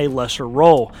team in a lesser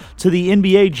role. To the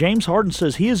NBA, James Harden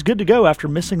says he is good to go after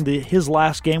missing his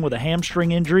last game with a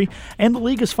hamstring injury, and the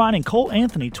league is fining Cole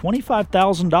Anthony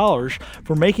 $25,000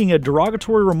 for making a derogatory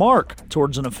remark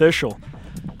towards an official.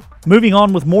 Moving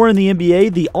on with more in the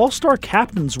NBA, the All-Star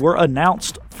captains were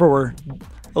announced for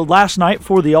last night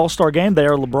for the All-Star game. They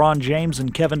are LeBron James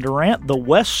and Kevin Durant. The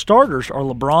West starters are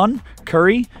LeBron,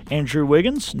 Curry, Andrew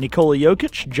Wiggins, Nikola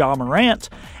Jokic, Ja Morant,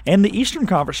 and the Eastern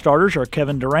Conference starters are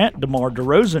Kevin Durant, DeMar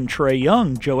DeRozan, Trae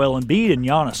Young, Joel Embiid, and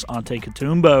Giannis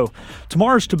Antetokounmpo.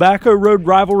 Tomorrow's Tobacco Road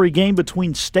rivalry game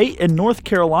between State and North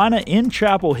Carolina in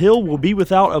Chapel Hill will be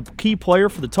without a key player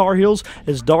for the Tar Heels,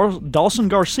 as Dawson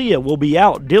Garcia will be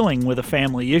out dealing with a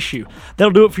family issue.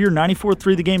 That'll do it for your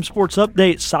 94.3 The Game Sports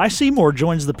Update. Cy Seymour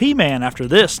joins the P-Man after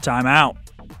this timeout.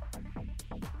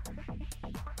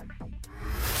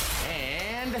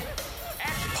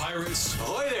 Pirates.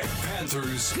 Ahoy there,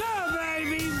 Panthers. Go,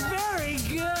 baby. Very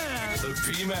good. The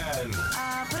P-Man.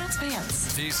 Put on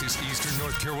pants. This is Eastern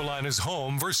North Carolina's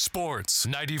home for sports.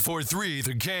 94.3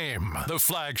 The Game, the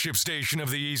flagship station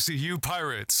of the ECU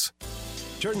Pirates.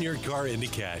 Turn your car into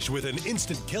cash with an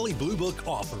instant Kelley Blue Book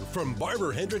offer from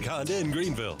Barber Hendrick Honda in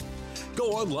Greenville.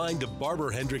 Go online to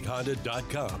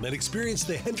barberhendrickhonda.com and experience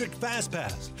the Hendrick Fast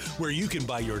Pass, where you can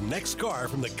buy your next car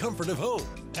from the comfort of home.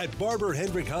 At Barber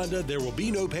Hendrick Honda, there will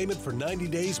be no payment for 90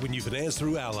 days when you finance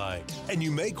through Ally, and you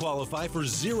may qualify for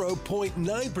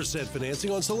 0.9%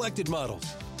 financing on selected models.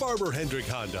 Barber Hendrick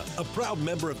Honda, a proud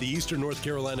member of the Eastern North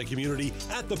Carolina community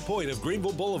at the point of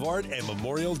Greenville Boulevard and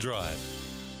Memorial Drive.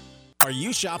 Are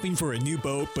you shopping for a new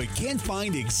boat but can't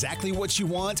find exactly what you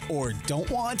want or don't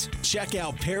want? Check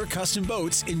out Pear Custom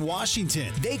Boats in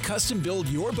Washington. They custom build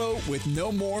your boat with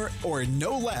no more or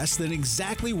no less than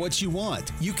exactly what you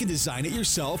want. You can design it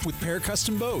yourself with Pear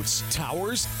Custom Boats.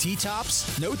 Towers,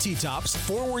 T-tops, no T-tops,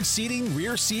 forward seating,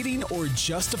 rear seating, or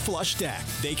just a flush deck.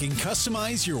 They can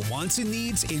customize your wants and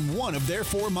needs in one of their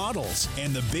 4 models.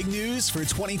 And the big news for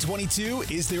 2022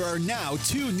 is there are now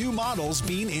 2 new models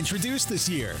being introduced this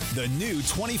year. The new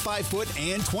 25-foot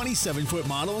and 27-foot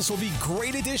models will be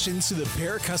great additions to the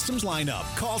Pear Customs lineup.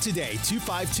 Call today,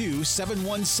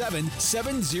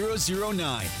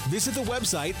 252-717-7009. Visit the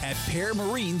website at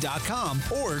pearmarine.com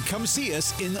or come see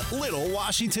us in Little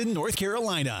Washington, North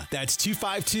Carolina. That's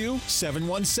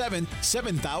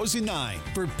 252-717-7009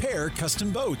 for Pear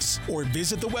Custom Boats. Or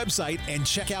visit the website and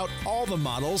check out all the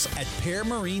models at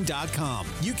pearmarine.com.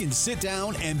 You can sit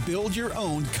down and build your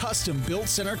own custom-built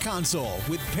center console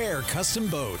with Pear Custom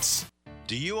Boats.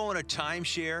 Do you own a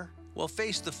timeshare? Well,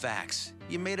 face the facts.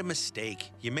 You made a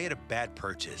mistake. You made a bad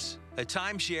purchase. A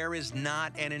timeshare is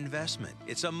not an investment.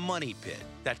 It's a money pit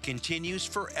that continues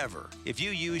forever. If you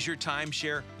use your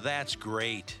timeshare, that's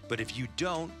great. But if you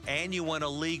don't and you want to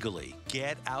legally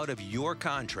get out of your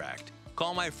contract,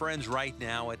 call my friends right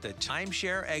now at the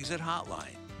Timeshare Exit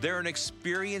Hotline. They're an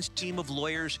experienced team of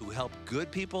lawyers who help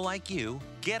good people like you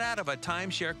get out of a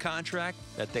timeshare contract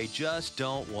that they just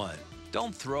don't want.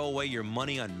 Don't throw away your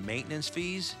money on maintenance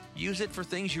fees. Use it for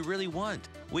things you really want.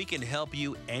 We can help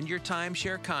you end your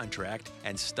timeshare contract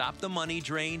and stop the money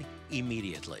drain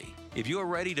immediately. If you're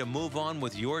ready to move on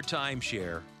with your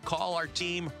timeshare, call our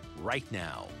team right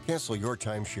now. Cancel your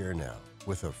timeshare now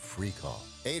with a free call.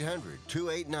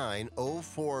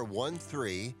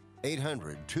 800-289-0413.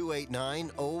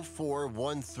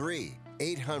 800-289-0413.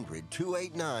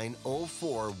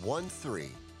 800-289-0413.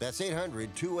 That's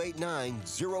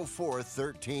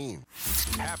 800-289-0413.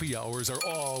 Happy hours are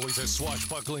always a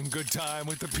swashbuckling good time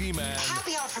with the P-Man.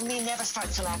 Happy hour for me never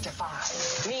starts till after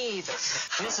 5. Me either.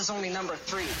 This is only number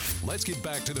 3. Let's get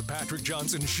back to the Patrick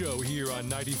Johnson Show here on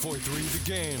 94.3 The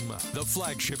Game, the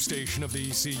flagship station of the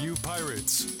ECU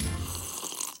Pirates.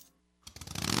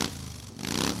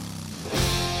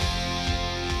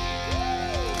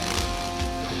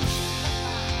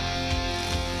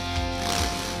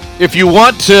 If you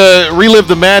want to relive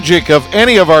the magic of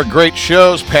any of our great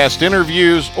shows, past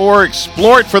interviews, or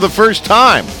explore it for the first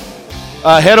time,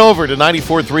 head over to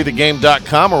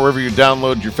 943thegame.com or wherever you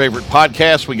download your favorite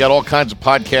podcasts. We got all kinds of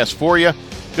podcasts for you.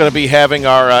 Going to be having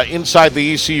our Inside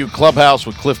the ECU Clubhouse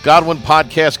with Cliff Godwin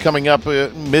podcast coming up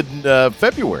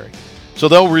mid-February. So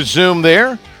they'll resume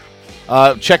there.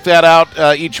 Check that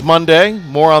out each Monday.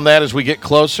 More on that as we get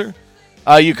closer.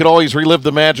 You could always relive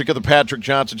the magic of the Patrick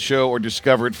Johnson Show or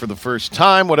discover it for the first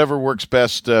time. Whatever works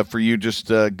best for you,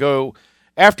 just go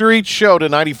after each show to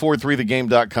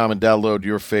 943thegame.com and download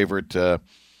your favorite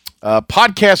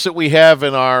podcasts that we have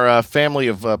in our family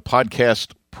of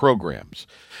podcast programs.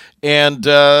 And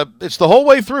it's the whole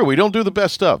way through. We don't do the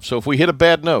best of. So if we hit a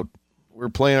bad note, we're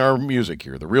playing our music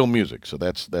here, the real music. So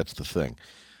that's the thing.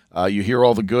 You hear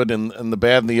all the good and the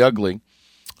bad and the ugly.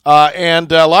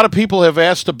 And a lot of people have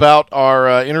asked about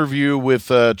our interview with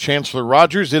Chancellor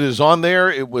Rogers. It is on there.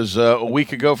 It was a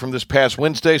week ago from this past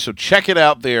Wednesday, so check it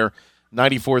out there,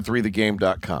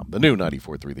 943thegame.com, the new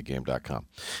 943thegame.com.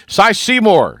 Cy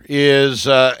Seymour is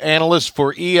analyst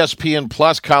for ESPN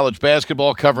Plus College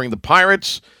Basketball, covering the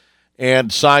Pirates.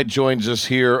 And Cy joins us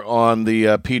here on the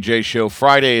PJ Show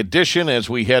Friday edition as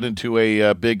we head into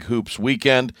a big hoops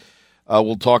weekend.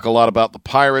 We'll talk a lot about the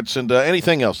Pirates and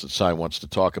anything else that Cy wants to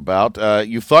talk about.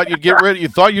 You thought you'd get rid. You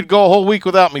thought you'd go a whole week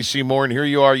without me, Seymour, and here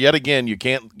you are yet again. You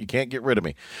can't get rid of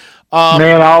me.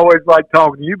 Man, I always like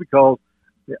talking to you because,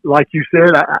 like you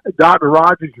said, Dr.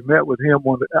 Rogers. You met with him.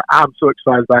 I'm so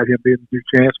excited about him being the new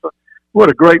chancellor. What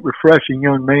a great, refreshing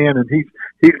young man, and he's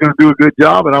going to do a good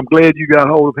job. And I'm glad you got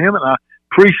hold of him, and I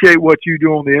appreciate what you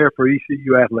do on the air for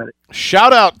ECU Athletics.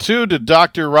 Shout out, too, to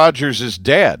Dr. Rogers'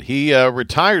 dad. He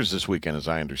retires this weekend, as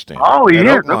I understand. Oh, he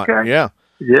is? Okay. Yeah.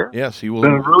 Yeah. Yes, he will.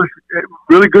 Been a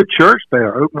really good church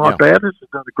there. Oakmont Baptist has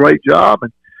done a great job,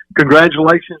 and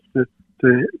congratulations to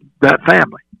that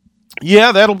family.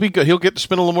 Yeah, that'll be good. He'll get to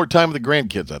spend a little more time with the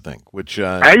grandkids, I think, which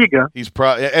there you go. He's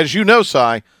as you know,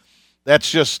 Cy,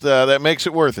 that's just that makes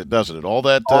it worth it, doesn't it? All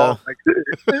that it's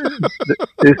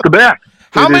the best.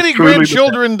 How many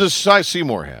grandchildren does Cy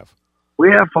Seymour have?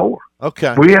 We have 4.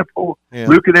 Okay. We have 4. Yeah.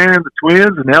 Luke and Aaron, the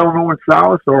twins, and Eleanor and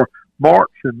Silas are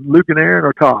Marks, and Luke and Aaron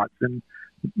are Todd's. And,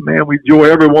 man, we enjoy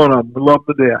every one of them. We love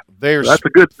them to death. That's a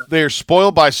good thing. They're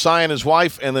spoiled by Cy and his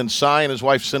wife, and then Cy and his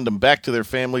wife send them back to their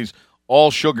families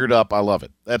all sugared up. I love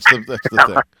it. That's the thing.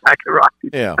 Exactly right.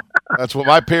 Yeah. That's what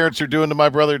my parents are doing to my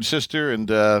brother and sister, and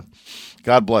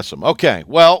God bless them. Okay.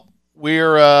 Well,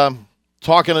 we're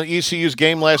talking to ECU's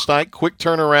game last night. Quick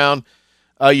turnaround.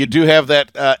 You do have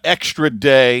that extra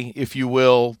day, if you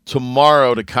will,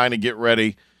 tomorrow to kind of get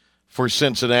ready for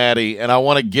Cincinnati. And I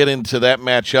want to get into that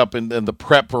matchup and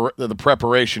the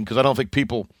preparation, because I don't think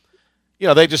people,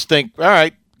 they just think, all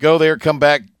right, go there, come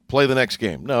back, play the next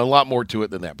game. No, a lot more to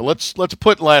it than that. But let's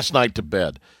put last night to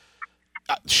bed.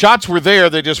 Shots were there;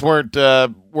 they just weren't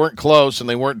close, and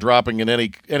they weren't dropping in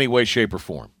any way, shape, or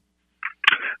form.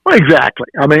 Well, exactly.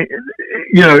 I mean,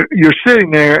 you're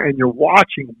sitting there and you're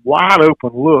watching wide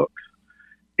open looks,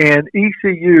 and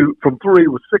ECU from 3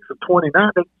 was 6 of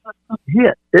 29. They just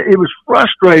hit. It was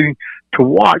frustrating to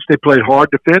watch. They played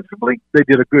hard defensively. They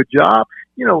did a good job.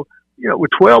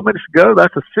 With 12 minutes to go,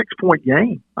 that's a 6-point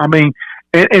game. I mean,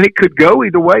 and it could go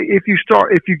either way if you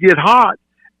get hot.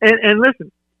 And listen,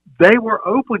 they were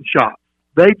open shots.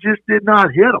 They just did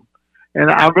not hit them.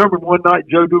 And I remember one night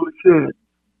Joe Dooley said,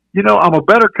 I'm a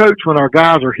better coach when our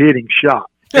guys are hitting shots.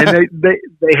 And they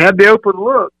had the open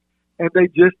look, and they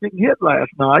just didn't hit last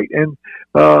night. And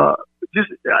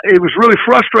it was really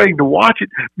frustrating to watch it,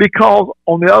 because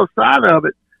on the other side of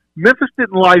it, Memphis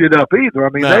didn't light it up either. I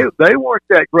mean, they weren't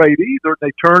that great either.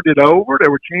 They turned it over.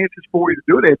 There were chances for you to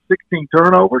do it. They had 16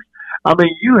 turnovers. I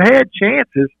mean, you had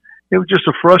chances. It was just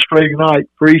a frustrating night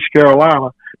for East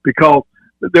Carolina, because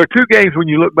there are 2 games when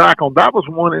you look back on. That was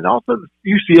one, and also the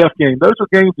UCF game. Those are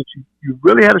games that you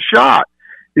really had a shot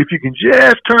if you can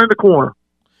just turn the corner.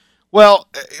 Well,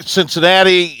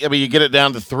 Cincinnati, I mean, you get it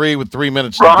down to 3 with 3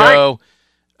 minutes to go.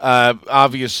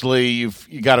 Obviously, you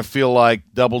got to feel like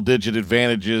double-digit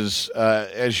advantages,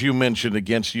 as you mentioned,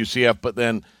 against UCF, but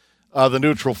then the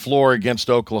neutral floor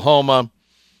against Oklahoma.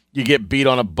 You get beat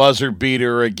on a buzzer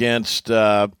beater against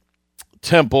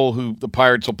Temple, who the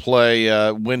Pirates will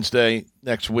play Wednesday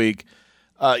next week.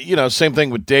 Same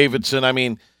thing with Davidson. I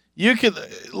mean, you could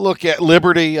look at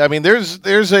Liberty. I mean,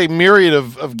 there's a myriad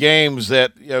of games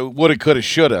that woulda, coulda,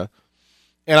 shoulda.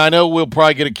 And I know we'll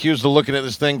probably get accused of looking at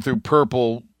this thing through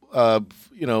purple,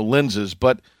 lenses.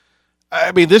 But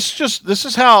I mean, this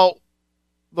is how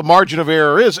the margin of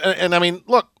error is. And I mean,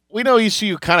 look, we know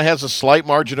ECU kind of has a slight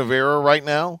margin of error right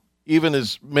now. even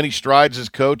as many strides as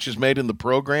coach has made in the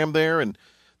program there and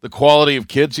the quality of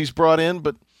kids he's brought in.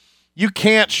 But you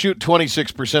can't shoot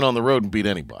 26% on the road and beat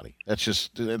anybody. It's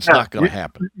not going to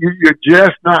happen. You're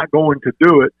just not going to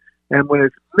do it. And when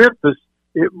it's Memphis,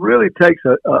 it really takes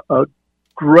a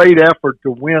great effort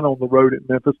to win on the road at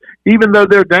Memphis, even though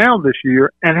they're down this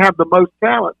year and have the most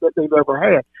talent that they've ever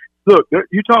had. Look,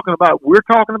 we're talking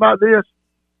about this.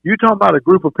 You're talking about a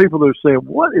group of people that are saying,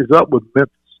 what is up with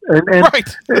Memphis? And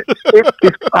right.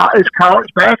 it's college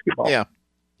basketball.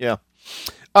 Yeah.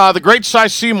 The great Cy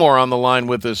Seymour on the line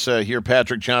with us here,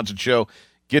 Patrick Johnson Show.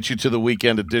 Get you to the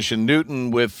weekend edition. Newton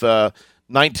with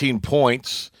 19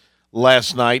 points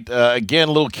last night. Again,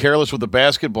 a little careless with the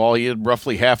basketball. He had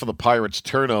roughly half of the Pirates'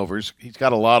 turnovers. He's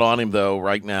got a lot on him, though,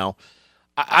 right now.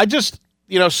 I just,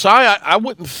 Cy, I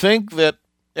wouldn't think that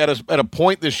at a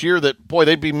point this year that, boy,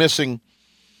 they'd be missing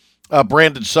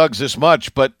Brandon Suggs this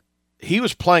much, but he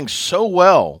was playing so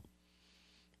well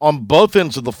on both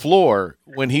ends of the floor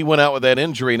when he went out with that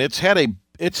injury, and it's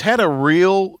had a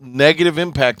real negative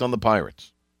impact on the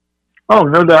Pirates. Oh,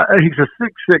 no doubt. He's a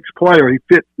 6'6" player. He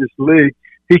fits this league.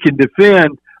 He can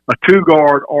defend a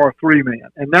 2-guard or a 3-man,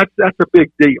 and that's a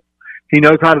big deal. He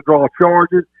knows how to draw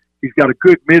charges. He's got a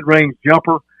good mid-range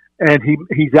jumper, and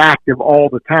he's active all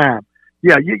the time.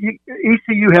 Yeah,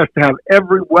 ECU has to have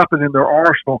every weapon in their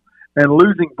arsenal, and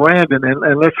losing Brandon,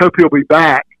 and let's hope he'll be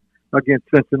back against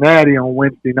Cincinnati on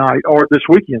Wednesday night, or this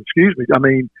weekend, excuse me. I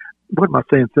mean, what am I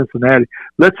saying, Cincinnati?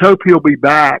 Let's hope he'll be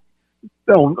back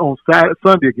on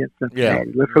Sunday against Cincinnati.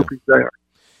 Yeah. Let's hope he's there.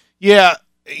 Yeah,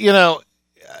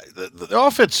 the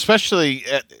offense, especially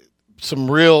at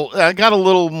I got a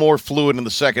little more fluid in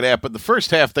the second half, but the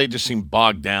first half they just seemed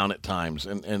bogged down at times.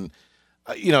 And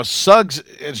Suggs,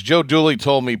 as Joe Dooley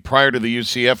told me prior to the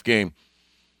UCF game,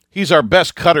 he's our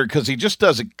best cutter because he just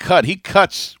doesn't cut. He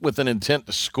cuts with an intent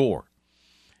to score.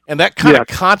 And that kind of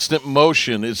constant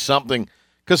motion is something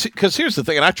 – because here's the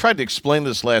thing, and I tried to explain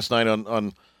this last night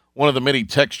on one of the many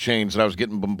text chains that I was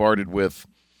getting bombarded with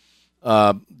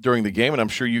during the game, and I'm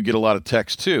sure you get a lot of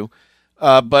texts too.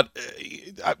 But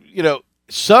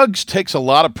Suggs takes a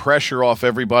lot of pressure off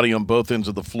everybody on both ends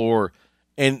of the floor,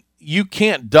 and you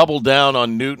can't double down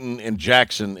on Newton and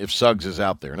Jackson if Suggs is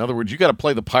out there. In other words, you got to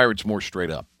play the Pirates more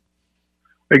straight up.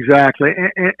 Exactly.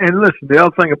 And listen, the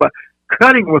other thing about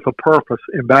cutting with a purpose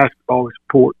in basketball is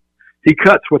important. He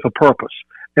cuts with a purpose,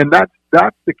 and that's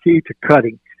the key to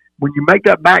cutting. When you make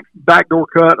that backdoor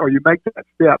cut or you make that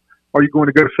step, are you going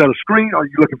to go set a screen? Are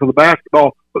you looking for the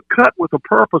basketball? But cut with a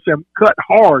purpose and cut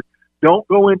hard. Don't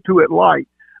go into it light.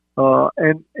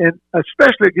 And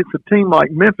especially against a team like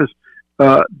Memphis,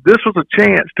 this was a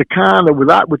chance to kind of,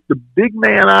 with the big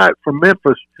man out from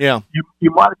Memphis,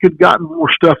 you might have gotten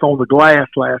more stuff on the glass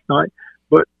last night.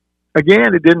 But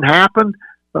again, it didn't happen.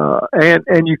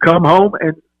 And you come home,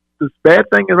 and the bad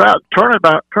thing about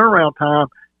turnaround time,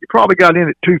 you probably got in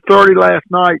at 2:30 last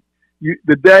night.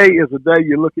 The day is a day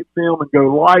you look at film and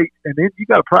go light, and then you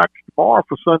got to practice tomorrow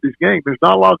for Sunday's game. There's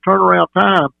not a lot of turnaround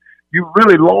time. You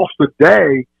really lost the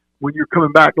day when you're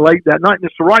coming back late that night, and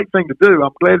it's the right thing to do.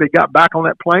 I'm glad they got back on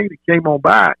that plane and came on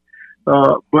back,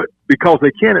 but because they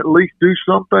can at least do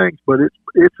some things. But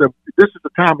this is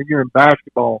the time of year in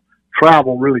basketball.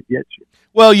 Travel really gets you.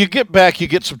 Well, you get back, you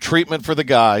get some treatment for the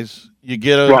guys. You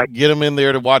get them in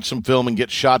there to watch some film and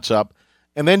get shots up,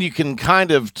 and then you can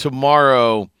kind of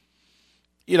tomorrow.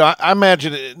 I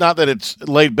imagine not that it's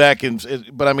laid back,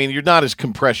 but I mean, you're not as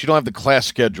compressed. You don't have the class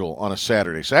schedule on a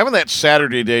Saturday. So having that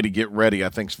Saturday day to get ready, I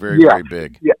think, is very, very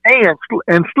big. Yeah,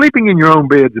 and sleeping in your own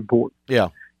bed is important. Yeah.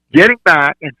 Getting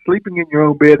back and sleeping in your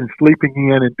own bed and sleeping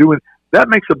in and doing – that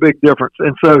makes a big difference.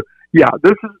 And so,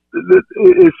 this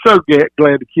is so glad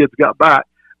the kids got back.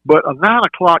 But a 9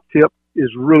 o'clock tip is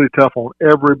really tough on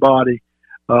everybody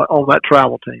on that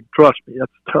travel team. Trust me,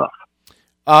 that's tough.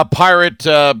 Pirate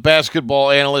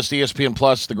basketball analyst, ESPN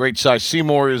Plus, the great Cy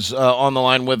Seymour is on the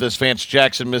line with us. Vance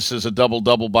Jackson misses a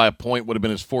double-double by a point, would have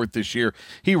been his fourth this year.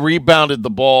 He rebounded the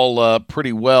ball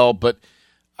pretty well, but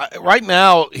right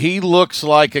now he looks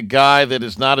like a guy that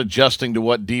is not adjusting to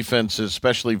what defenses,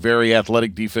 especially very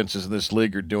athletic defenses in this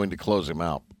league, are doing to close him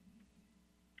out.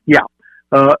 Yeah.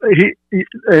 He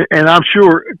and I'm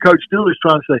sure Coach Dooley's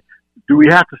trying to say, do we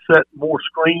have to set more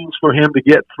screens for him to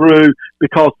get through?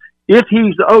 Because if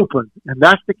he's open, and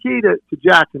that's the key to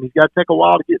Jackson, he's got to take a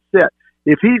while to get set.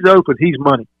 If he's open, he's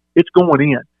money. It's going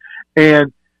in.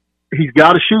 And he's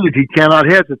got to shoot it. He cannot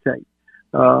hesitate.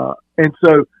 And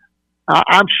so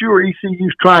I'm sure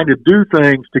ECU's trying to do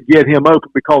things to get him open,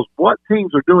 because what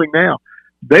teams are doing now,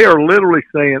 they are literally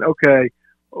saying, okay,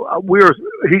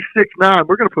 he's 6'9",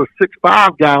 we're going to put a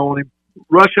 6'5" guy on him,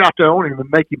 rush out there on him and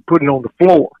make him put it on the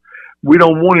floor. we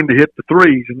don't want him to hit the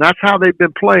threes, and that's how they've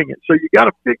been playing it. So you got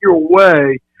to figure a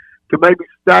way to maybe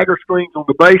stagger screens on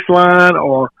the baseline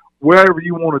or wherever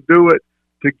you want to do it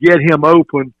to get him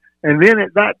open. And then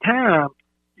at that time,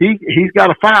 he's got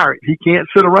to fire it. He can't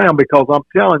sit around because I'm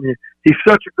telling you, he's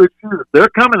such a good shooter. They're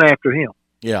coming after him.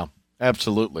 Yeah,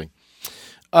 absolutely.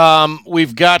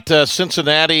 We've got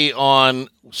Cincinnati on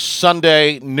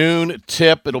Sunday, noon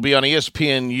tip. It'll be on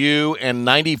ESPNU and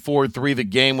 94.3 The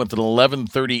Game with an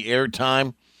 11:30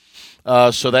 airtime.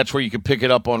 So that's where you can pick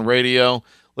it up on radio.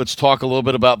 Let's talk a little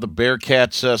bit about the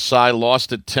Bearcats. Cy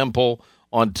lost at Temple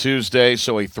on Tuesday,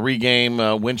 so a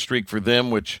 3-game win streak for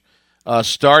them, which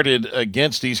started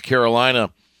against East Carolina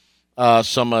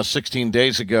some 16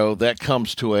 days ago. That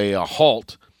comes to a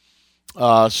halt.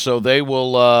 So they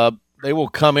will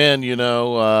come in,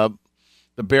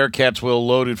 the Bearcats will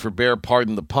loaded for bear,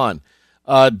 pardon the pun.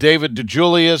 David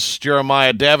DeJulius,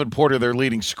 Jeremiah Davenport are their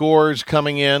leading scorers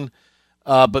coming in.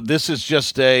 But this is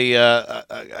just a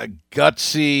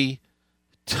gutsy,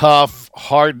 tough,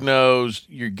 hard-nosed,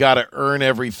 you got to earn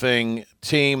everything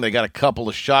team. They got a couple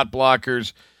of shot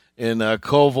blockers in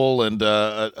Koval and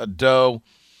Ado.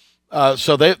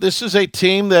 So this is a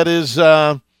team that is,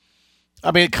 kind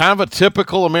of a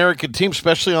typical American team,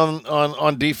 especially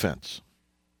on defense.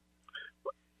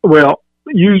 Well,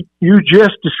 you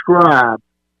just described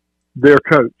their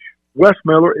coach. Wes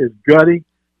Miller is gutty,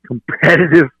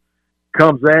 competitive,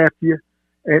 comes after you,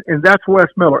 and that's Wes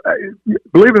Miller.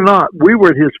 Believe it or not, we were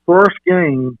at his first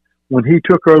game when he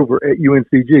took over at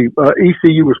UNCG.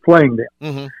 ECU was playing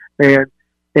them, and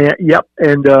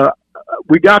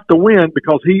we got the win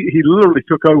because he literally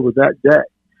took over that day.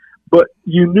 But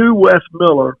you knew Wes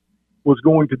Miller was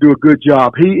going to do a good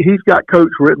job. He's got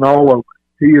coach written all over.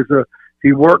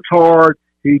 He works hard.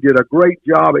 He did a great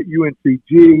job at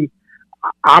UNCG.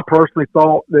 I personally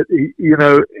thought that he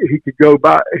could go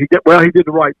by. He did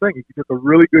the right thing. He did a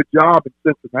really good job in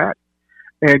Cincinnati,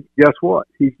 and guess what?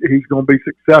 He's going to be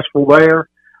successful there.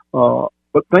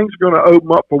 But things are going to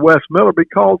open up for Wes Miller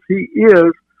because he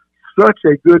is such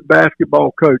a good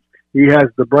basketball coach. He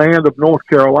has the brand of North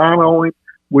Carolina on him,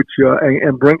 which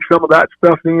and brings some of that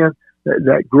stuff in.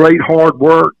 That great hard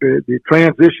work, the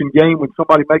transition game when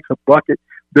somebody makes a bucket,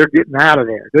 they're getting out of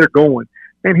there. They're going,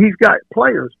 and he's got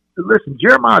players. Listen,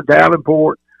 Jeremiah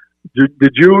Davenport,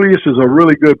 DeJulius is a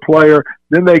really good player.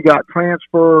 Then they got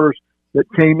transfers that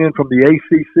came in from the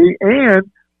ACC and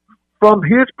from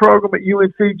his program at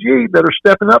UNCG that are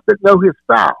stepping up that know his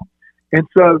style. And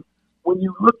so when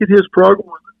you look at his program,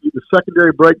 the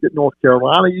secondary break that North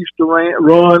Carolina used to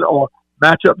run or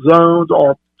matchup zones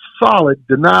or solid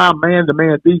deny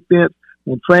man-to-man defense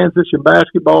and transition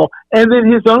basketball, and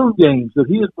then his own games that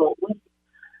he has brought with him.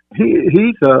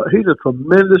 He's a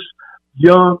tremendous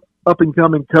young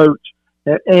up-and-coming coach,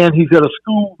 and he's at a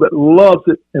school that loves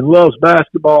it and loves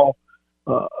basketball.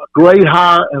 A great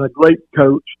hire and a great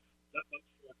coach.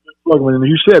 And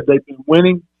you said they've been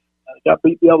winning. Got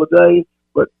beat the other day,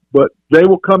 but they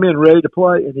will come in ready to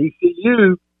play, and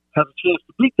ECU has a chance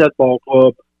to beat that ball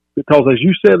club because, as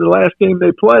you said, the last game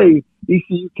they played,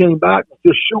 ECU came back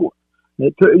just short.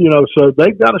 So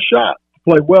they've got a shot to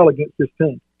play well against this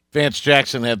team. Vance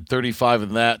Jackson had 35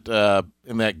 in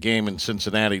that game in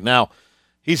Cincinnati. Now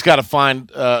he's got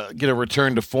to get a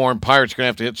return to form. Pirates are going to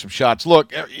have to hit some shots.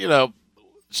 Look,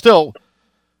 still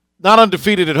not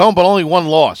undefeated at home, but only one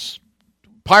loss.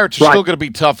 Pirates are still going to be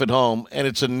tough at home, and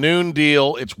it's a noon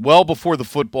deal. It's well before the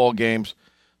football games.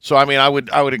 So, I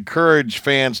would encourage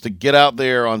fans to get out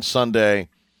there on Sunday,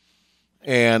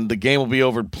 and the game will be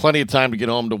over. Plenty of time to get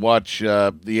home to watch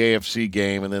the AFC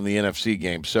game and then the NFC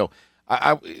game. So,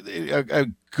 a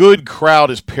good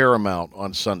crowd is paramount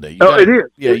on Sunday. It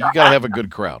is. Yeah, you got to have a good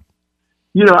crowd.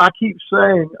 I keep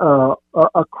saying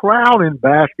a crowd in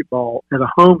basketball at a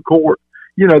home court,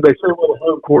 they say, well, the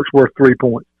home court's worth 3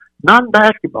 points. Not in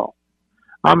basketball.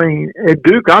 At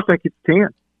Duke, I think it's 10,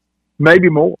 maybe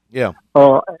more. Yeah.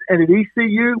 And at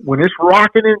ECU, when it's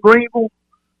rocking in Greenville,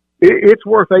 it's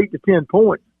worth 8 to 10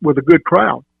 points with a good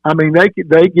crowd.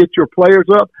 They get your players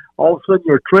up. All of a sudden,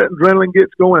 your adrenaline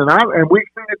gets going. And we've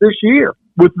seen it this year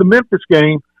with the Memphis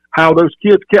game, how those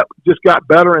kids just got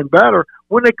better and better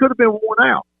when they could have been worn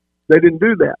out. They didn't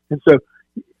do that. And so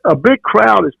a big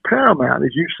crowd is paramount,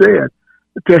 as you said,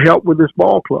 to help with this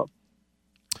ball club.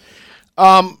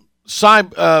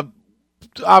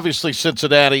 Obviously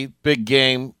Cincinnati, big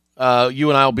game. You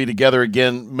and I will be together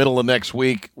again middle of next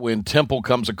week when Temple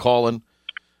comes a-calling.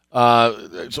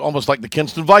 It's almost like the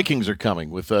Kinston Vikings are coming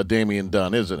with Damian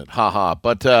Dunn, isn't it? Ha-ha.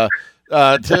 But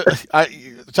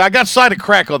I got side of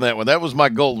crack on that one. That was my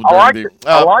goal. I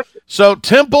like it. So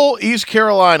Temple, East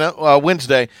Carolina,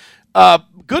 Wednesday.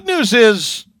 Good news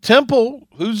is Temple,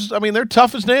 they're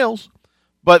tough as nails,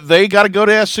 but they got to go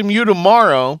to SMU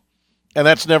tomorrow, and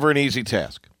that's never an easy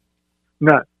task.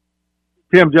 No.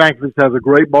 Tim Jenkins has a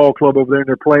great ball club over there, and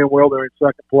they're playing well. They're in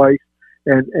second place.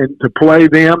 And to play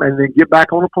them and then get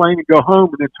back on a plane and go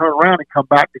home and then turn around and come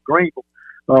back to Greenville.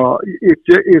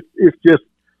 It's just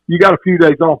you got a few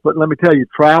days off, but let me tell you,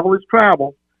 travel is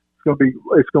travel.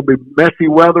 It's gonna be messy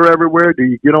weather everywhere. Do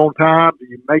you get on time? Do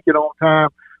you make it on time?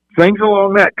 Things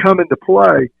along that come into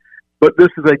play. But this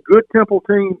is a good Temple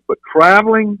team. But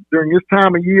traveling during this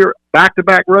time of year,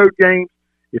 back-to-back road games,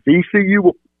 if ECU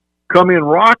will come in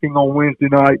rocking on Wednesday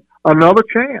night, another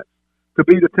chance to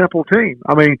beat a Temple team.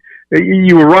 I mean,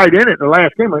 you were right in it in the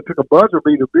last game. It took a buzzer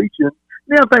beater to beat you.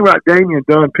 The other thing about Damian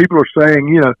Dunn, people are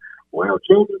saying, well,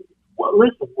 Joe,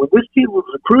 listen, when this kid was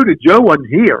recruited, Joe wasn't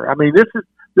here. I mean, this is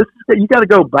you got to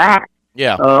go back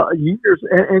years,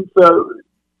 and so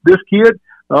this kid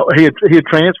he had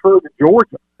transferred to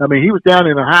Georgia. I mean, he was down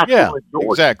in a high school in Georgia.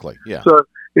 Exactly. Yeah. So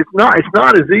it's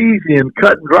not as easy and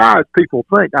cut and dry as people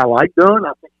think. I like Dunn.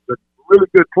 I think he's a really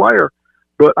good player,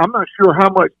 but I'm not sure how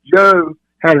much Joe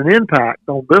had an impact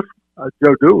on this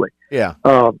Joe Dooley. Yeah.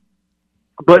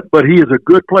 But he is a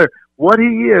good player. What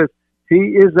he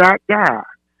is that guy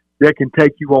that can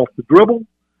take you off the dribble,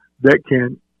 that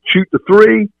can shoot the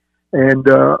three, and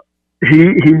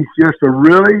he's just a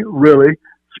really, really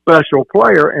special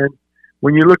player. And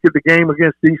when you look at the game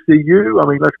against ECU, I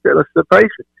mean, let's face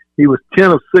it. He was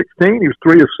 10 of 16. He was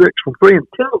 3 of 6 from 3 and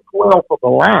 10 of 12 from the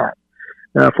line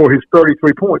for his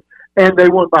 33 points. And they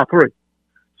won by 3.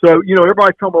 So,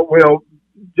 everybody's talking about, well,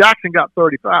 Jackson got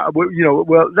 35.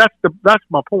 Well, that's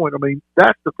my point. I mean,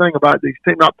 that's the thing about these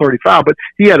teams, not 35, but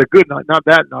he had a good night. Not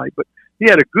that night, but he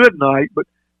had a good night. But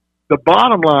the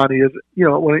bottom line is,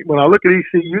 when I look at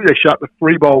ECU, they shot the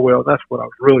free ball well. That's what I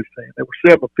was really saying. They were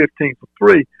 7 of 15 for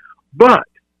 3. But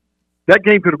that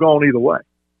game could have gone either way.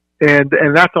 And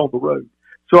that's on the road.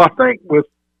 So I think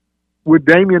with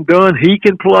Damian Dunn, he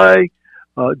can play.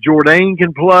 Jourdain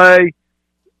can play.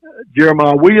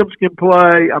 Jeremiah Williams can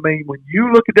play. I mean, when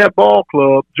you look at that ball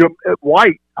club,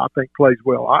 White, I think, plays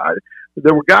well.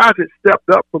 There were guys that stepped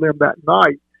up for them that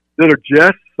night that are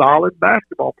just solid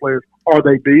basketball players. Are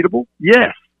they beatable?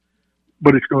 Yes.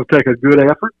 But it's going to take a good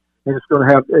effort, and it's going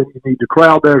to have – and you need the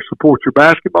crowd there to support your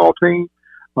basketball team.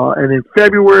 And in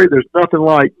February, there's nothing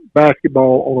like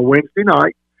basketball on a Wednesday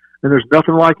night, and there's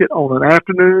nothing like it on an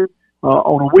afternoon,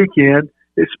 on a weekend,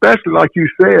 especially like you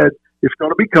said, it's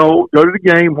going to be cold. Go to the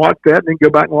game, watch that, and then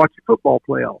go back and watch your football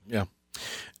playoff. Yeah.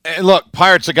 And look,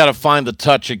 Pirates have got to find the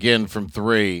touch again from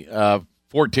 3.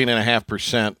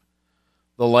 14.5%.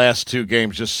 The last 2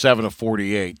 games, just 7 of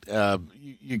 48.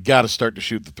 You got to start to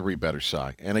shoot the 3 better, Si.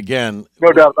 And again,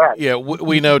 no doubt about it. Yeah,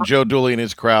 we know Joe Dooley and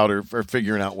his crowd are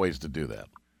figuring out ways to do that.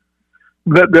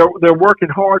 But they're working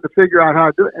hard to figure out how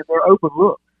to do it, and they're open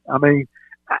looks. I mean,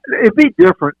 it'd be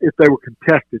different if they were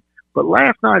contested. But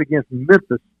last night against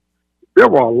Memphis, there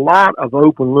were a lot of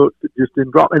open looks that just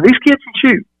didn't drop. And these kids can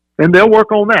shoot, and they'll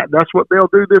work on that. That's what they'll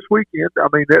do this weekend. I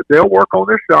mean, they'll work on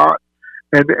their shot,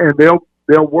 and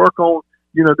they'll work on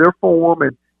their form.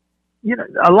 And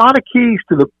a lot of keys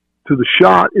to the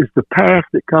shot is the pass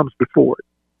that comes before it.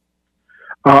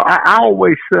 I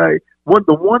always say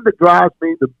the one that drives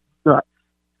me the nuts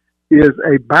is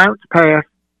a bounce pass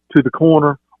to the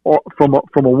corner or from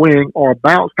a wing, or a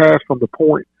bounce pass from the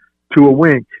point to a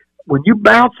wing. When you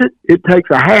bounce it, it takes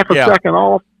a half a second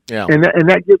off, and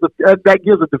that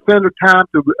gives a defender time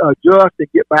to adjust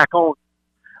and get back on.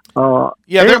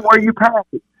 Where you pass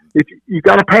it, if you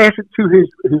got to pass it to his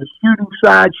shooting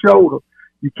side shoulder.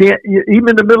 You can't even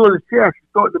in the middle of the chest. You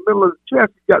start in the middle of the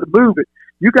chest. You got to move it.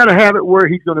 You got to have it where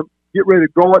he's going to get ready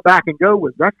to draw it back and go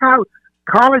with. That's how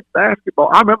college basketball.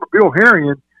 I remember Bill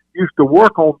Harrion used to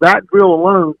work on that drill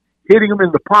alone, hitting them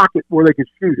in the pocket where they could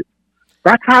shoot it.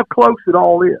 That's how close it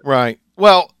all is. Right.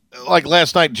 Well, like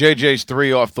last night, JJ's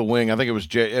 3 off the wing. I think it was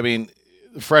the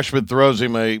freshman throws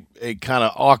him a kind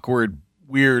of awkward,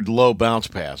 weird, low bounce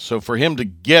pass. So for him to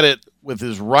get it with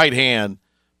his right hand,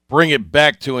 bring it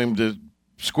back to him to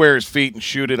square his feet and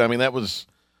shoot it, I mean, that was,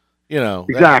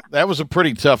 exactly. That was a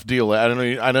pretty tough deal.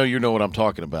 I know you know what I'm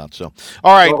talking about. So,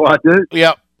 all right. Well, I do.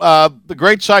 Yeah. The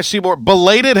great Cy Seymour.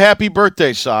 Belated happy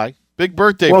birthday, Cy. Big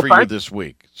birthday for you this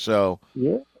week. So,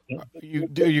 yeah. Are you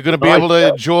going to be able to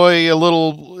enjoy a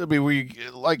little? I mean,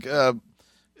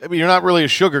 you're not really a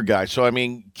sugar guy, so I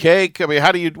mean, cake. I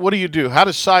mean, what do you do? How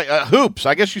does hoops?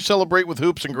 I guess you celebrate with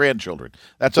hoops and grandchildren.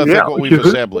 That's I think what we've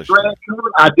established.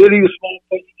 I did eat a small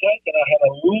piece of cake, and I had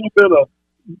a little bit of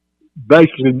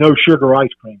basically no sugar ice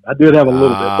cream. I did have a little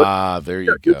bit. But there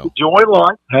you go. Enjoy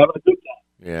life, having a good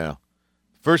time. Yeah.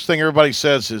 First thing everybody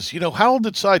says is, how old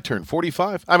did Cy turn?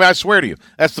 45? I mean, I swear to you,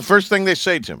 that's the first thing they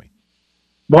say to me.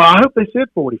 Well, I hope they said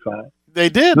 45. They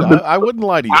did. I wouldn't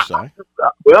lie to you, Cy.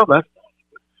 Well,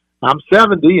 I'm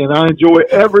 70, and I enjoy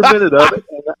every minute of it,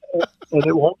 and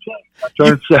it won't change. I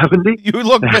turned 70.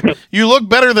 You look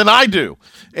better than I do,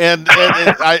 and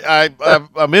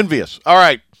I'm envious. All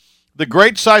right, the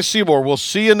great Cy Seymour. We'll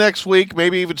see you next week.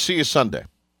 Maybe even see you Sunday.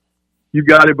 You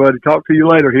got it, buddy. Talk to you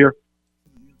later here.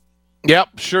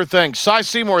 Yep, sure thing. Cy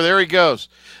Seymour, there he goes.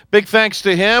 Big thanks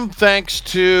to him. Thanks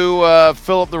to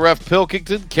Philip the Ref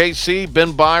Pilkington, KC,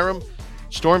 Ben Byram,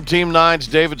 Storm Team 9's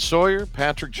David Sawyer,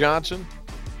 Patrick Johnson.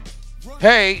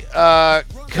 Hey,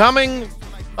 coming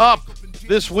up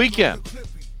this weekend,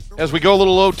 as we go a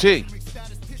little OT,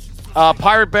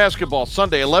 Pirate basketball,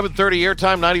 Sunday, 11:30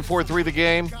 airtime, 94.3 The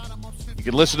Game. You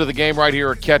can listen to the game right here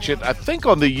or catch it, I think,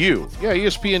 on the U. Yeah,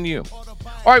 ESPN U.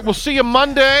 All right, we'll see you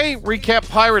Monday. Recap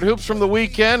Pirate hoops from the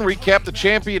weekend. Recap the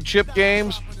championship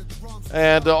games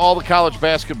and all the college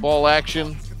basketball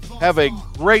action. Have a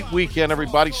great weekend,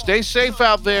 everybody. Stay safe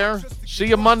out there. See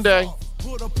you Monday.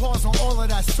 Put a pause on all of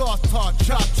that soft talk.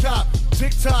 Chop, chop.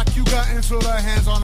 TikTok, you got hands on